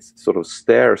 It sort of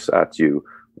stares at you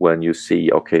when you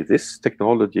see, okay, this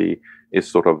technology is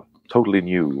sort of totally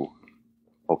new.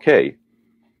 Okay,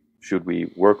 should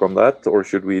we work on that, or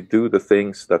should we do the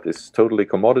things that is totally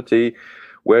commodity?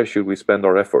 Where should we spend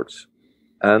our efforts?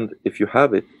 And if you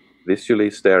have it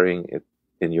visually staring it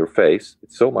in your face,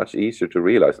 it's so much easier to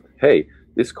realize, hey,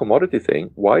 this commodity thing,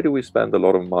 why do we spend a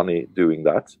lot of money doing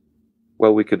that?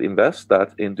 Well, we could invest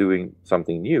that in doing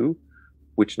something new,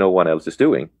 which no one else is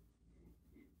doing.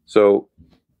 So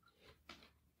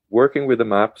working with the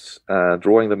maps,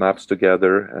 drawing the maps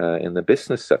together in the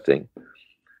business setting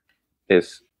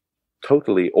is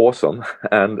totally awesome.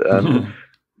 And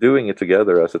doing it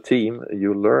together as a team,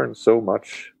 you learn so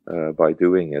much by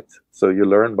doing it. So you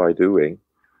learn by doing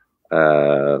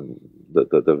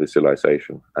the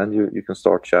visualization, and you can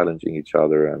start challenging each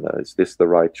other, and is this the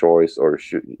right choice, or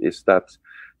is that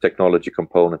technology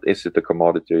component, is it a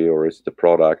commodity, or is it a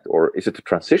product, or is it a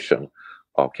transition?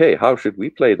 Okay, how should we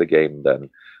play the game then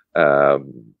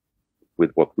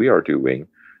with what we are doing?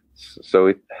 So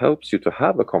it helps you to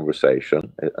have a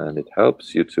conversation, and it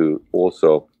helps you to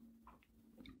also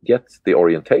get the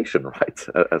orientation right,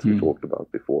 as we talked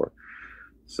about before.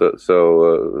 So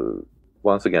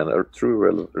once again, a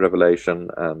true revelation,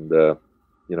 and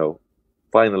you know,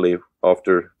 finally,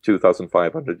 after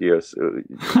 2,500 years,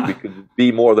 we could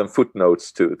be more than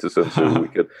footnotes to Sun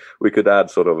Tzu. We could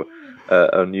add sort of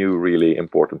a new, really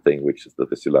important thing, which is the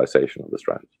visualization of the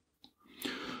strategy.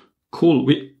 Cool.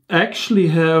 We actually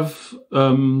have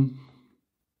an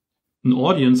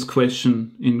audience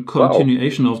question in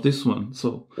continuation of this one.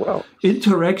 So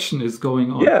interaction is going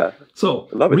on. Yeah. So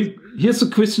love it. Here's a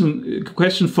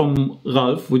question from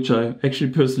Ralph, which I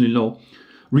actually personally know.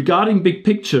 Regarding big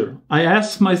picture, I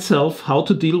ask myself how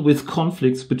to deal with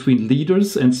conflicts between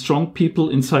leaders and strong people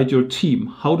inside your team.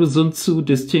 How does Sun Tzu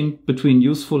distinguish between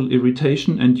useful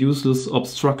irritation and useless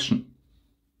obstruction?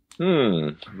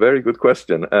 Very good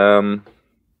question.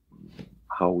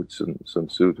 How would Sun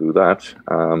Tzu do that?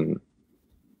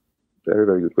 Very,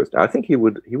 very good question. I think he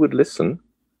would listen.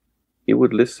 He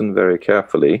would listen very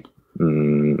carefully.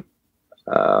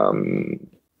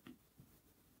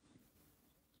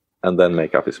 And then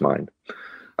make up his mind.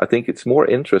 I think it's more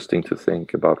interesting to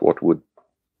think about what would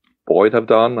Boyd have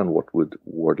done and what would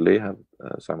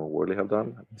Simon Wardley have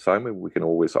done. Simon, we can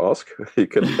always ask. We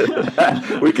can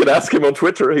ask him on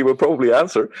Twitter. He will probably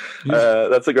answer.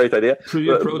 That's a great idea. Pretty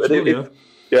approachable, yeah.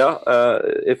 Yeah,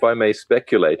 if I may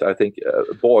speculate, I think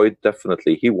Boyd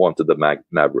definitely, he wanted the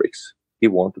Mavericks. He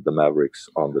wanted the Mavericks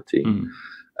on the team.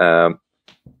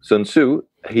 Sun Tzu,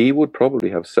 he would probably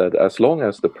have said, as long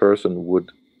as the person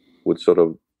would sort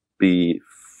of be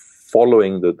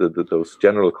following those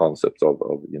general concepts of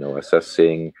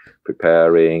assessing,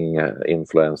 preparing,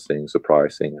 influencing,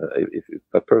 surprising, if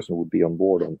that person would be on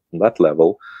board on that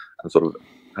level and sort of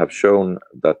have shown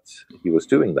that he was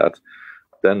doing that,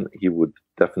 then he would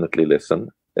definitely listen.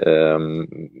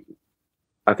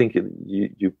 I think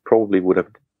you probably would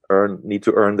have need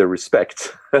to earn their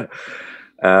respect.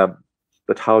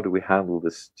 But how do we handle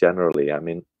this generally? I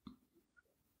mean,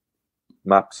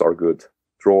 maps are good.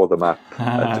 Draw the map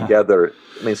together.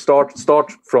 I mean,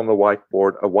 start from a white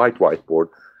whiteboard,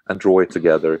 and draw it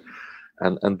together,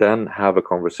 and then have a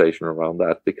conversation around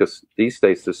that. Because these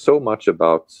days there's so much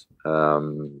about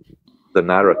the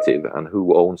narrative and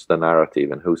who owns the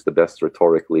narrative and who's the best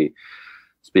rhetorically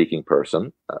speaking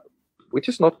person, which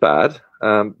is not bad.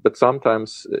 But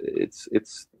sometimes it's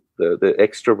the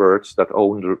extroverts that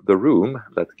own the room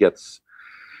that gets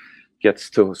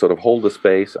to sort of hold the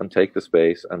space and take the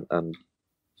space and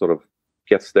sort of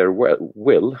gets their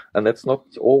will, and that's not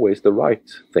always the right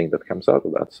thing that comes out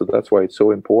of that. So that's why it's so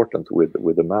important with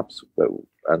the maps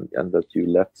and that you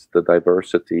let the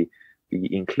diversity be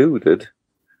included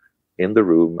in the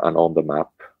room and on the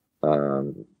map.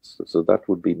 So that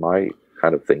would be my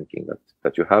kind of thinking,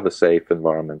 that you have a safe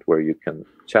environment where you can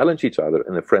challenge each other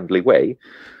in a friendly way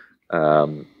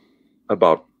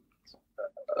about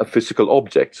a physical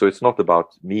object. So it's not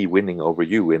about me winning over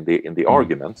you in the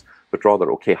argument, but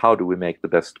rather, okay, how do we make the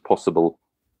best possible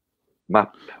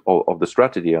map of the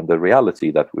strategy and the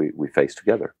reality that we face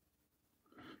together?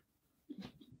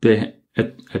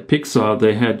 At Pixar,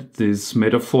 they had this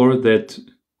metaphor that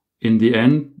in the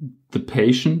end, the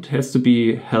patient has to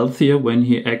be healthier when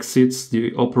he exits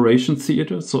the operation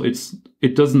theater. So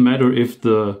it doesn't matter if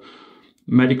the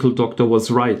medical doctor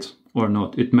was right or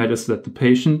not. It matters that the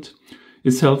patient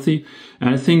is healthy.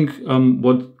 And I think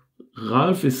what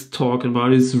Ralph is talking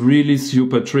about is really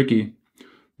super tricky,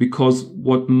 because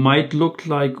what might look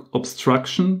like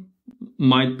obstruction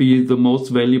might be the most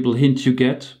valuable hint you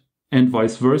get, and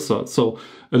vice versa. So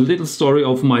a little story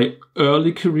of my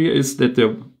early career is that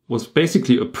there was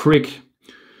basically a prick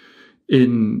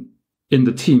in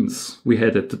the teams we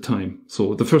had at the time.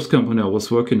 So the first company I was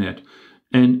working at,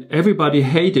 and everybody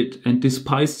hated and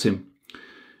despised him.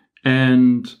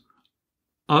 And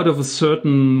out of a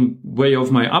certain way of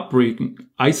my upbringing,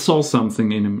 I saw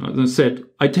something in him. As I said,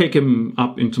 I take him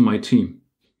up into my team.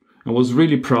 I was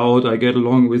really proud. I get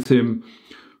along with him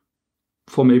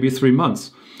for maybe 3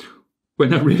 months.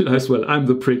 When I realized, well, I'm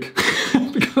the prick.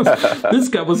 Because this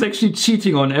guy was actually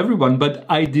cheating on everyone, but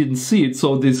I didn't see it.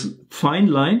 So this fine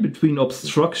line between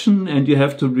obstruction and you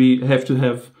have to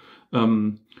have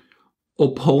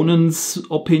opponents'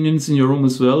 opinions in your room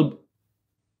as well,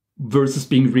 versus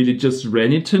being really just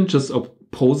renitent, just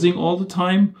opposing all the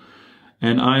time.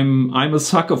 And I'm a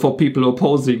sucker for people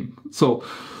opposing. So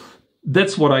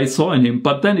that's what I saw in him.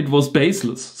 But then it was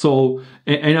baseless. So,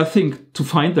 and I think to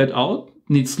find that out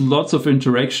needs lots of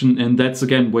interaction. And that's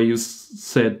again where you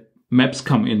said maps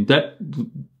come in.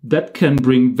 That can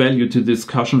bring value to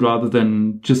discussion rather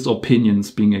than just opinions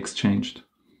being exchanged.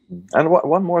 And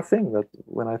one more thing that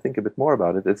when I think a bit more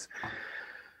about it, it's,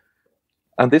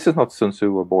 and this is not Sun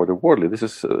Tzu or Boyd or Wardley. This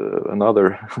is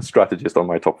another strategist on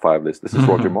my top 5 list. This is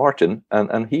Roger Martin,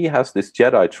 and he has this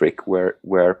Jedi trick where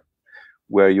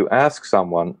you ask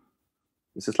someone.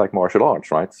 This is like martial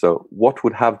arts, right? So, what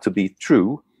would have to be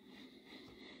true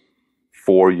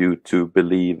for you to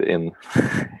believe in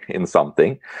in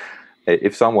something?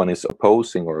 If someone is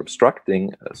opposing or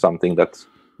obstructing something that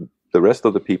the rest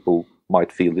of the people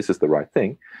might feel this is the right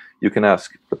thing, you can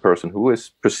ask the person who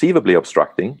is perceivably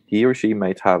obstructing. He or she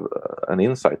might have an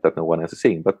insight that no one else is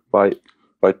seeing. But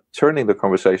by turning the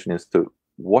conversation into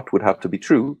what would have to be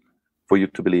true for you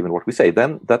to believe in what we say,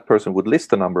 then that person would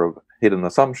list a number of hidden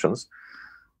assumptions.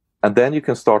 And then you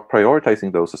can start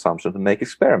prioritizing those assumptions and make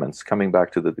experiments, coming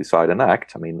back to the decide and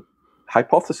act. I mean,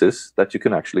 hypothesis that you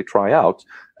can actually try out,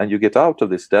 and you get out of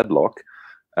this deadlock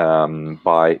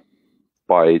by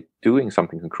doing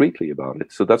something concretely about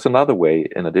it. So that's another way,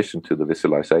 in addition to the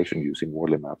visualization, using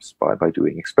Wardley maps by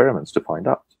doing experiments to find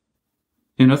out.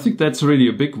 And I think that's really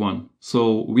a big one.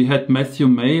 So we had Matthew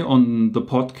May on the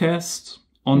podcast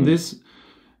on this,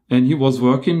 and he was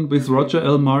working with Roger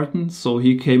L. Martin. So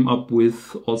he came up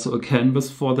with also a canvas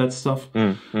for that stuff.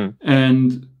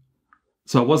 And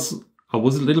so I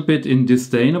was a little bit in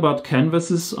disdain about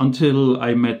canvases until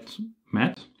I met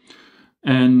Matt.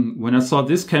 And when I saw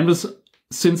this canvas,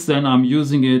 since then, I'm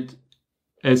using it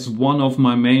as one of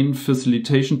my main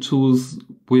facilitation tools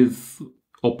with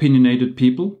opinionated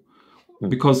people,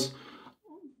 because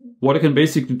what I can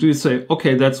basically do is say,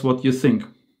 okay, that's what you think.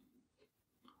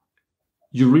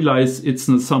 You realize it's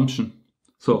an assumption.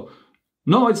 So,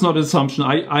 no, it's not an assumption.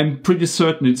 I'm pretty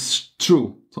certain it's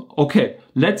true. So, okay,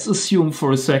 let's assume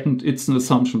for a second it's an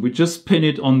assumption. We just pin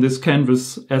it on this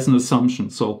canvas as an assumption.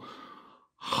 So,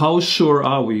 how sure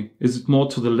are we? Is it more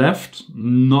to the left,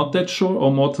 not that sure,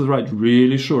 or more to the right,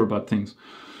 really sure about things?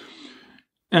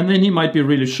 And then he might be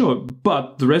really sure,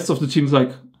 but the rest of the team's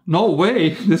like, no way,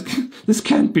 this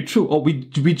can't be true, or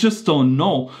we just don't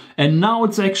know. And now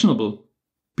it's actionable,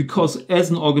 because as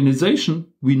an organization,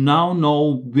 we now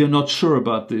know we're not sure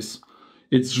about this.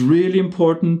 It's really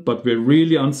important, but we're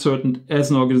really uncertain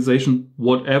as an organization,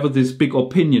 whatever this big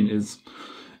opinion is.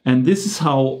 And this is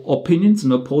how opinions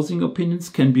and opposing opinions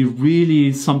can be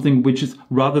really something which is,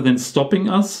 rather than stopping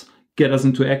us, get us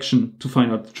into action to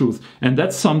find out the truth. And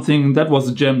that's something that was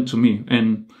a gem to me.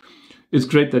 And it's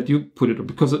great that you put it,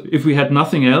 because if we had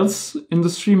nothing else in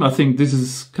the stream, I think this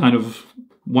is kind of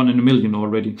 1 in a million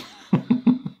already.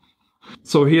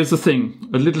 So here's the thing,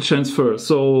 a little transfer.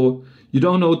 So you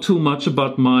don't know too much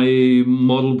about my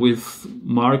model with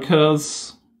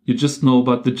markers. You just know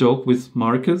about the joke with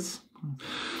markers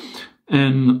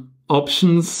and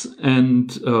options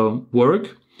and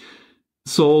work.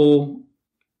 So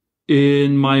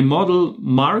in my model,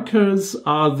 markers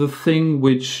are the thing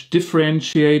which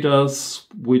differentiate us,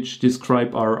 which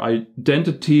describe our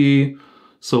identity.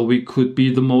 So we could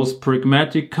be the most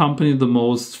pragmatic company, the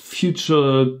most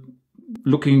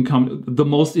future-looking company, the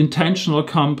most intentional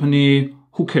company.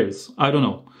 Who cares? I don't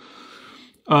know.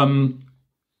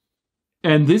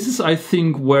 And this is, I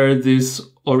think, where this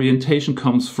orientation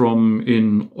comes from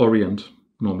in Orient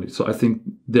normally. So I think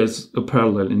there's a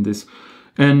parallel in this.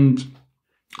 And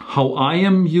how I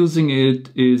am using it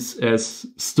is as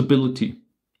stability.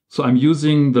 So I'm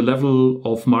using the level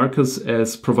of markers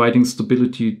as providing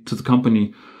stability to the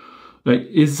company. Like,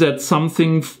 is that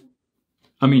something,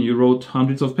 I mean, you wrote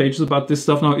hundreds of pages about this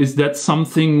stuff now. Is that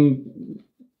something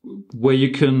where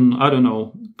you can, I don't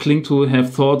know, cling to,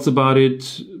 have thoughts about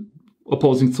it,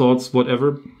 opposing thoughts,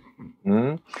 whatever?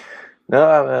 No,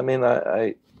 I mean,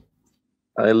 I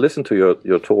listened to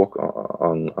your talk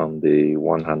on the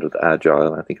 100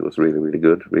 Agile. I think it was really, really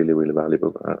good, really, really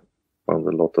valuable. Found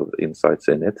a lot of insights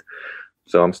in it.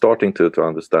 So I'm starting to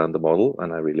understand the model,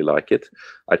 and I really like it.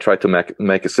 I try to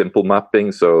make a simple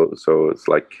mapping, so it's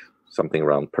like something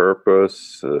around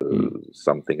purpose,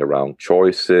 something around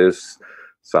choices,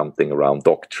 something around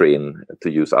doctrine, to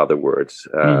use other words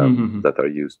that are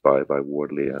used by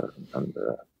Wardley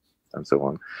and so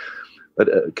on.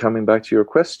 But coming back to your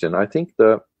question, I think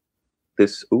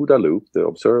this OODA loop, the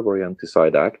Observe, Orient,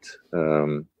 Decide, Act,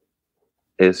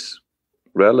 is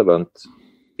relevant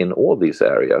in all these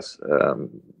areas.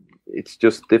 It's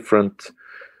just different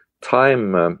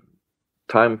time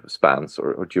spans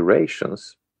or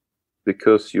durations,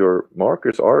 because your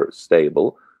markers are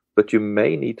stable, but you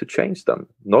may need to change them.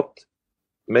 Not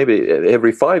maybe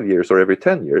every 5 years or every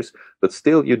 10 years, but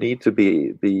still you need to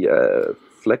be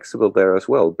flexible there as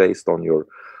well, based on your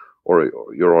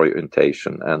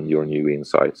orientation and your new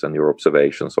insights and your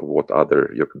observations of what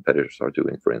your competitors are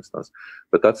doing, for instance.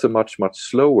 But that's a much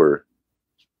slower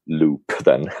loop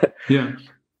then. Yeah.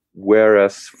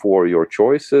 Whereas for your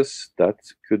choices, that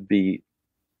could be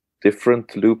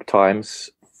different loop times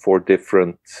for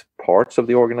different parts of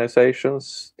the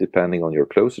organizations, depending on you're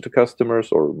closer to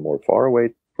customers or more far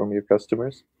away from your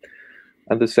customers.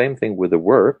 And the same thing with the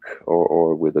work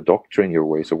or with the doctrine, your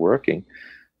ways of working,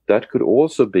 that could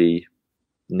also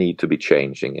need to be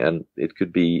changing. And it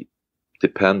could be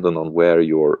dependent on where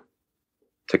your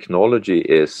technology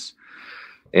is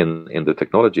in the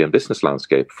technology and business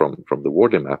landscape from the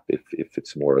Wardley map. If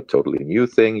it's more a totally new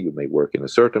thing, you may work in a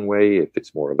certain way. If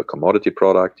it's more of a commodity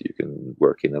product, you can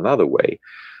work in another way.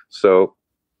 So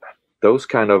those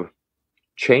kind of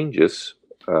changes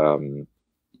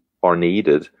are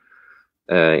needed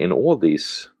in all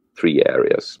these three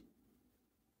areas.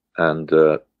 And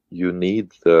you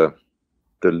need the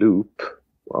loop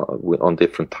on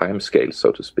different time scales,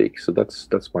 so to speak. So that's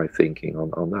my thinking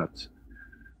on that.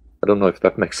 I don't know if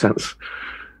that makes sense.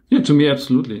 Yeah, to me,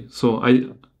 absolutely. So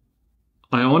I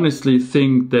honestly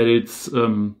think that it's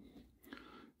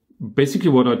basically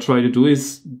what I try to do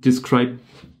is describe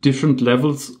different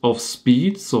levels of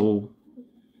speed. So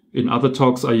in other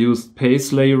talks, I used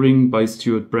pace layering by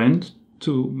Stuart Brand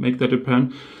to make that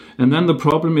apparent. And then the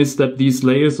problem is that these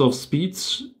layers of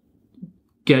speeds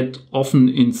get often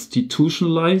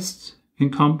institutionalized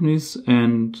in companies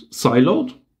and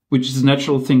siloed. which is a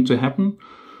natural thing to happen.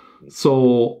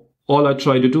 So all I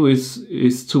try to do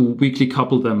is to weekly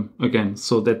couple them again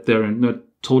so that they're not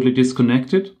totally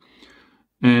disconnected.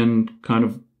 And kind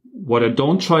of what I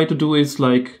don't try to do is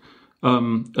like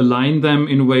align them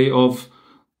in a way of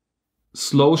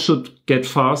slow should get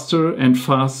faster and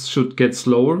fast should get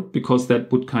slower, because that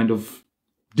would kind of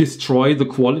destroy the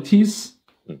qualities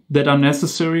that are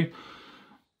necessary.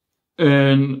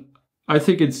 And I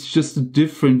think it's just a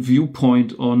different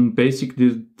viewpoint on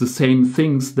basically the same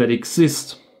things that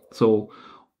exist. So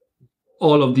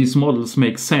all of these models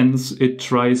make sense. It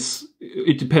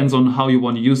depends on how you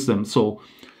want to use them. So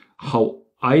how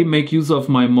I make use of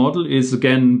my model is,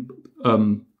 again,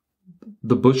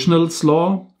 the Bushnell's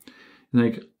law.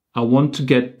 Like, I want to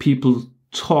get people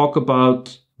talk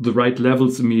about the right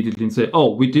levels immediately and say,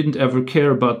 oh, we didn't ever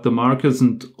care about the markers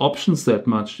and options that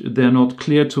much. They're not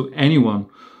clear to anyone.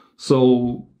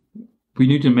 So we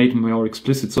need to make them more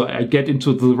explicit. So I get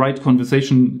into the right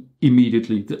conversation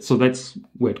immediately. So that's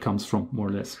where it comes from, more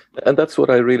or less. And that's what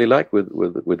I really like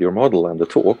with your model and the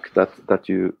talk, that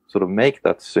you sort of make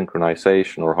that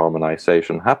synchronization or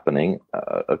harmonization happening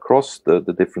across the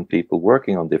different people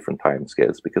working on different time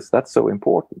scales, because that's so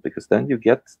important, because then you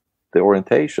get the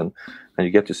orientation and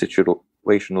you get the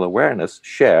situational awareness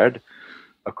shared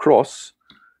across,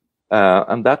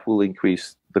 and that will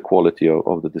increase the quality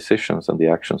of the decisions and the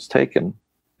actions taken,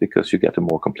 because you get a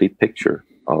more complete picture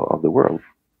of the world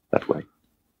that way.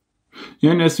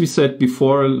 Yeah, and as we said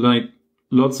before, like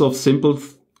lots of simple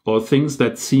or things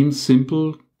that seem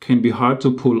simple can be hard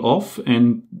to pull off,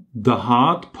 and the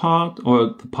hard part, or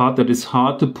the part that is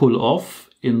hard to pull off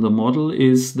in the model,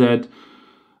 is that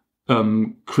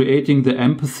creating the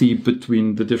empathy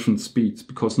between the different speeds,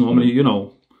 because normally, you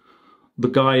know, the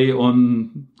guy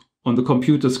on the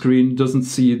computer screen doesn't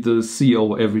see the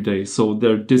CEO every day, so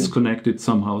they're disconnected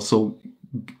somehow. So,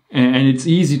 and it's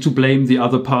easy to blame the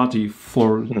other party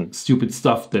for stupid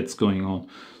stuff that's going on.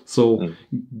 So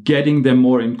getting them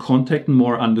more in contact and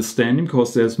more understanding,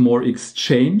 because there's more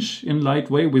exchange in light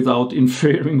way without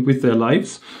interfering with their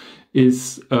lives,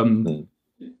 is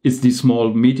these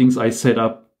small meetings I set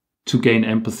up to gain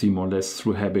empathy, more or less,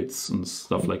 through habits and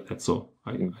stuff like that. So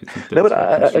I think that's... No, but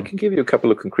I can give you a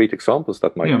couple of concrete examples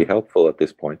that might be helpful at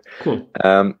this point. Cool.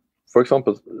 For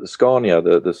example, Scania,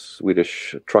 the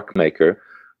Swedish truck maker,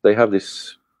 they have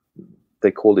this, they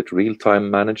called it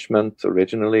real-time management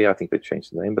originally. I think they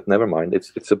changed the name, but never mind.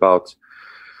 It's about,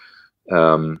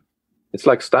 it's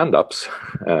like stand-ups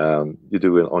you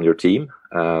do it on your team,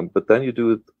 but then you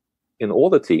do it in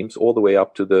all the teams, all the way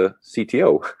up to the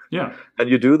CTO. Yeah. And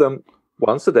you do them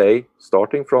once a day,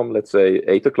 starting from, let's say,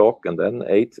 8 o'clock, and then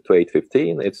 8 to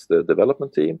 8:15, it's the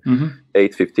development team.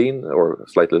 8:15, or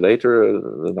slightly later,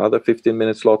 another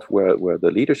 15-minute slot where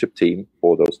the leadership team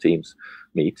for those teams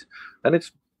meet. And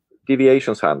it's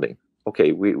deviations handling.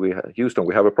 Okay, Houston,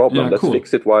 we have a problem. Let's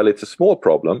fix it while it's a small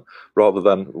problem, rather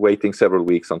than waiting several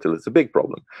weeks until it's a big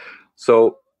problem.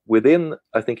 So within,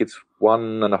 I think it's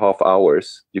 1.5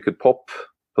 hours, you could pop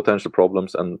potential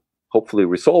problems and hopefully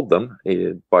resolve them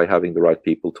by having the right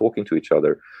people talking to each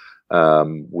other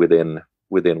within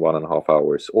 1.5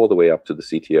 hours, all the way up to the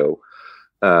CTO.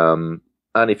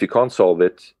 And if you can't solve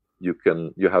it,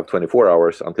 you have 24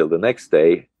 hours until the next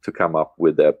day to come up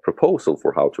with a proposal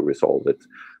for how to resolve it.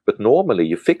 But normally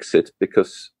you fix it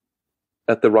because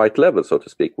at the right level, so to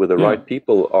speak, where the right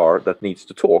people are that needs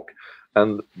to talk.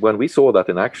 And when we saw that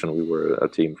in action, we were a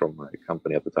team from my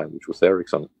company at the time, which was Erik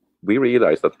Schön. We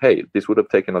realized that, hey, this would have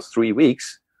taken us 3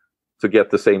 weeks to get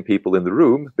the same people in the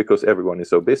room, because everyone is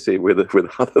so busy with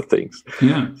other things.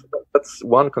 Yeah. So that's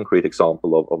one concrete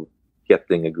example of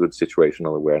getting a good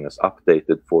situational awareness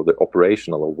updated for the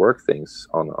operational or work things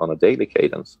on a daily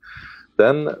cadence.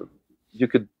 Then you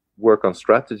could work on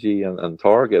strategy and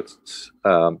targets,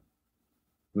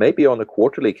 maybe on a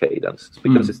quarterly cadence,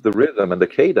 because it's the rhythm and the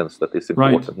cadence that is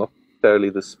important, not necessarily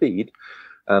the speed.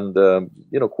 And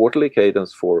quarterly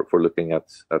cadence for looking at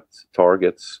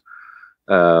targets,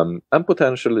 and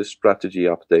potentially strategy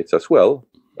updates as well.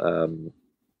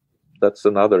 That's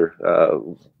another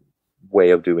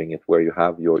way of doing it, where you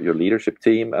have your leadership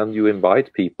team and you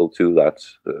invite people to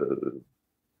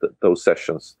those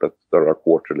sessions that are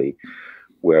quarterly,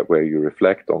 where you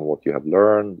reflect on what you have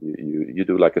learned. You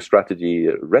do like a strategy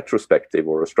retrospective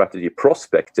or a strategy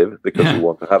prospective, because you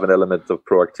want to have an element of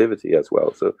proactivity as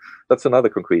well. So that's another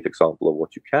concrete example of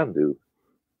what you can do.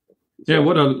 Yeah,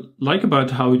 what I like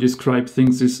about how you describe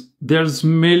things is there's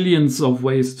millions of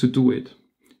ways to do it.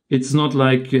 It's not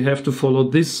like you have to follow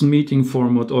this meeting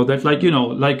format or that, like,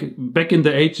 like back in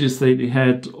the ages they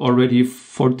had already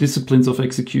 4 disciplines of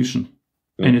execution.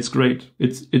 and it's great.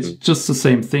 It's just the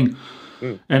same thing.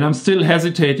 And I'm still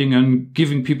hesitating and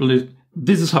giving people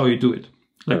this is how you do it.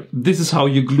 Like, this is how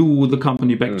you glue the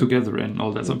company back together and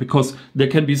all that stuff. Because there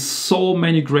can be so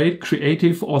many great,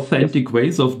 creative, authentic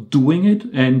ways of doing it.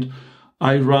 And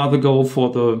I rather go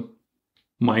for the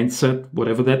mindset,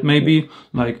 whatever that may be.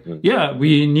 Like, yeah,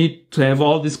 we need to have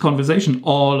all this conversation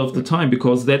all of the time,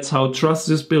 because that's how trust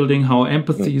is building, how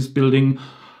empathy is building,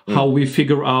 how we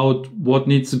figure out what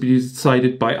needs to be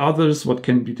decided by others, what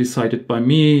can be decided by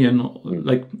me, and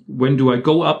like, when do I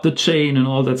go up the chain and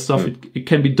all that stuff. It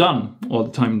can be done all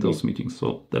the time in those meetings.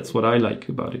 So that's what I like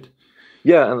about it.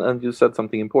 Yeah, and you said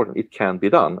something important. It can be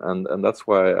done, and that's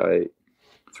why I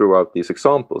threw out these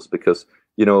examples, because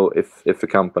if a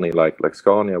company like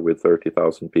Scania with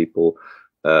 30,000 people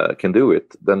can do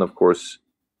it, then of course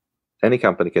any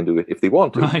company can do it if they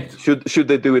want to. Right. Should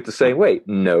they do it the same way?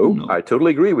 No, I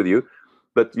totally agree with you.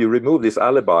 But you remove this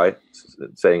alibi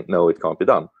saying, no, it can't be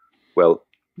done. Well,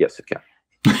 yes, it can.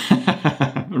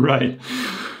 Right.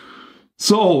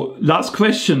 So, last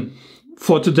question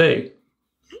for today.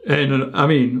 And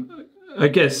I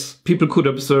guess people could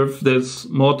observe there's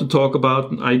more to talk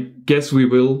about. I guess we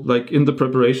will. Like, in the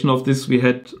preparation of this, we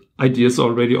had ideas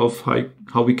already of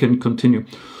how we can continue.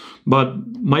 But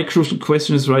my crucial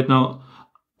question is right now,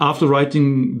 after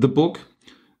writing the book,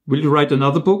 will you write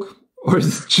another book, or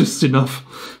is it just enough?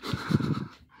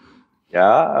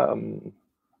 Yeah,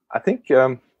 I think,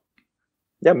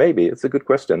 maybe. It's a good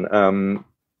question.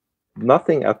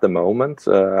 Nothing at the moment.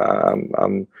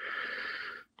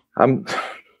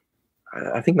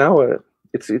 I think now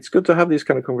it's good to have these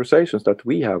kind of conversations that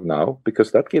we have now,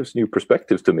 because that gives new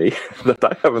perspectives to me that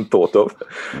I haven't thought of,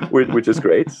 which is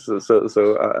great.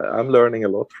 So I'm learning a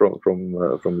lot from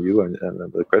you and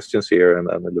the questions here,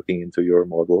 and looking into your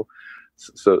model.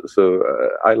 So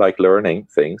I like learning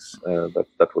things.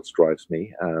 That's what drives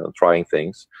me, trying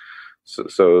things.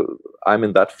 So I'm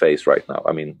in that phase right now.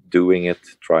 Doing it,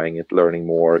 trying it, learning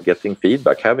more, getting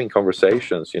feedback, having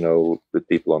conversations, with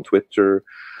people on Twitter,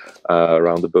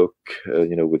 around the book,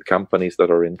 with companies that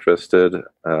are interested,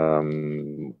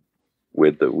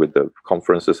 with the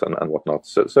conferences and whatnot.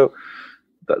 So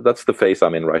that's the phase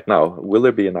I'm in right now. Will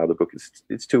there be another book?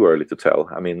 It's too early to tell.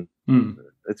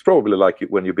 It's probably like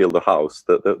when you build a house.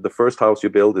 The first house you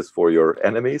build is for your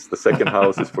enemies. The second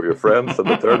house is for your friends, and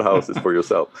the third house is for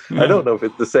yourself. I don't know if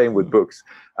it's the same with books.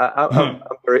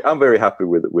 I'm very happy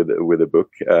with the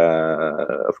book.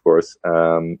 Of course,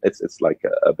 it's like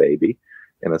a baby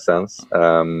in a sense,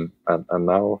 and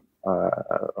now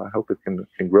I hope it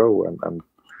can grow and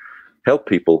help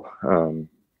people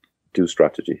do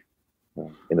strategy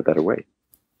in a better way.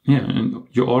 Yeah, and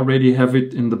you already have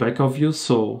it in the back of you,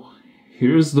 so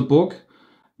here's the book.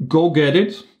 Go get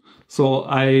it. So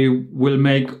I will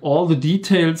make all the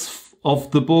details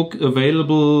of the book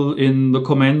available in the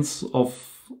comments of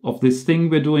this thing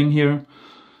we're doing here.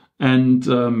 And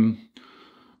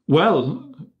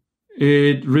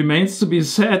it remains to be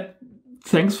said,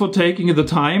 thanks for taking the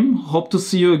time. Hope to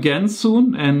see you again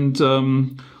soon. And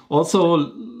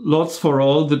also lots for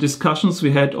all the discussions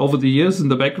we had over the years in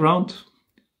the background.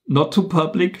 Not too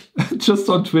public, just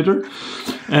on Twitter.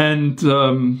 And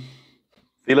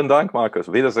vielen Dank, Markus.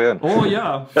 Wiedersehen. Oh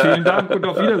yeah, vielen Dank und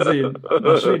auf Wiedersehen.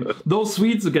 Those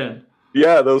Swedes again.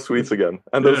 Yeah, those Swedes again.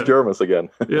 And those Germans again.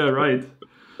 Yeah, right.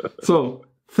 So,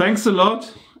 thanks a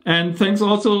lot. And thanks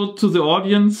also to the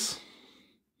audience.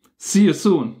 See you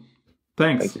soon.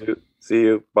 Thanks. Thank you. See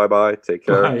you. Bye-bye. Take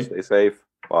care. Bye. Stay safe.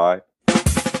 Bye.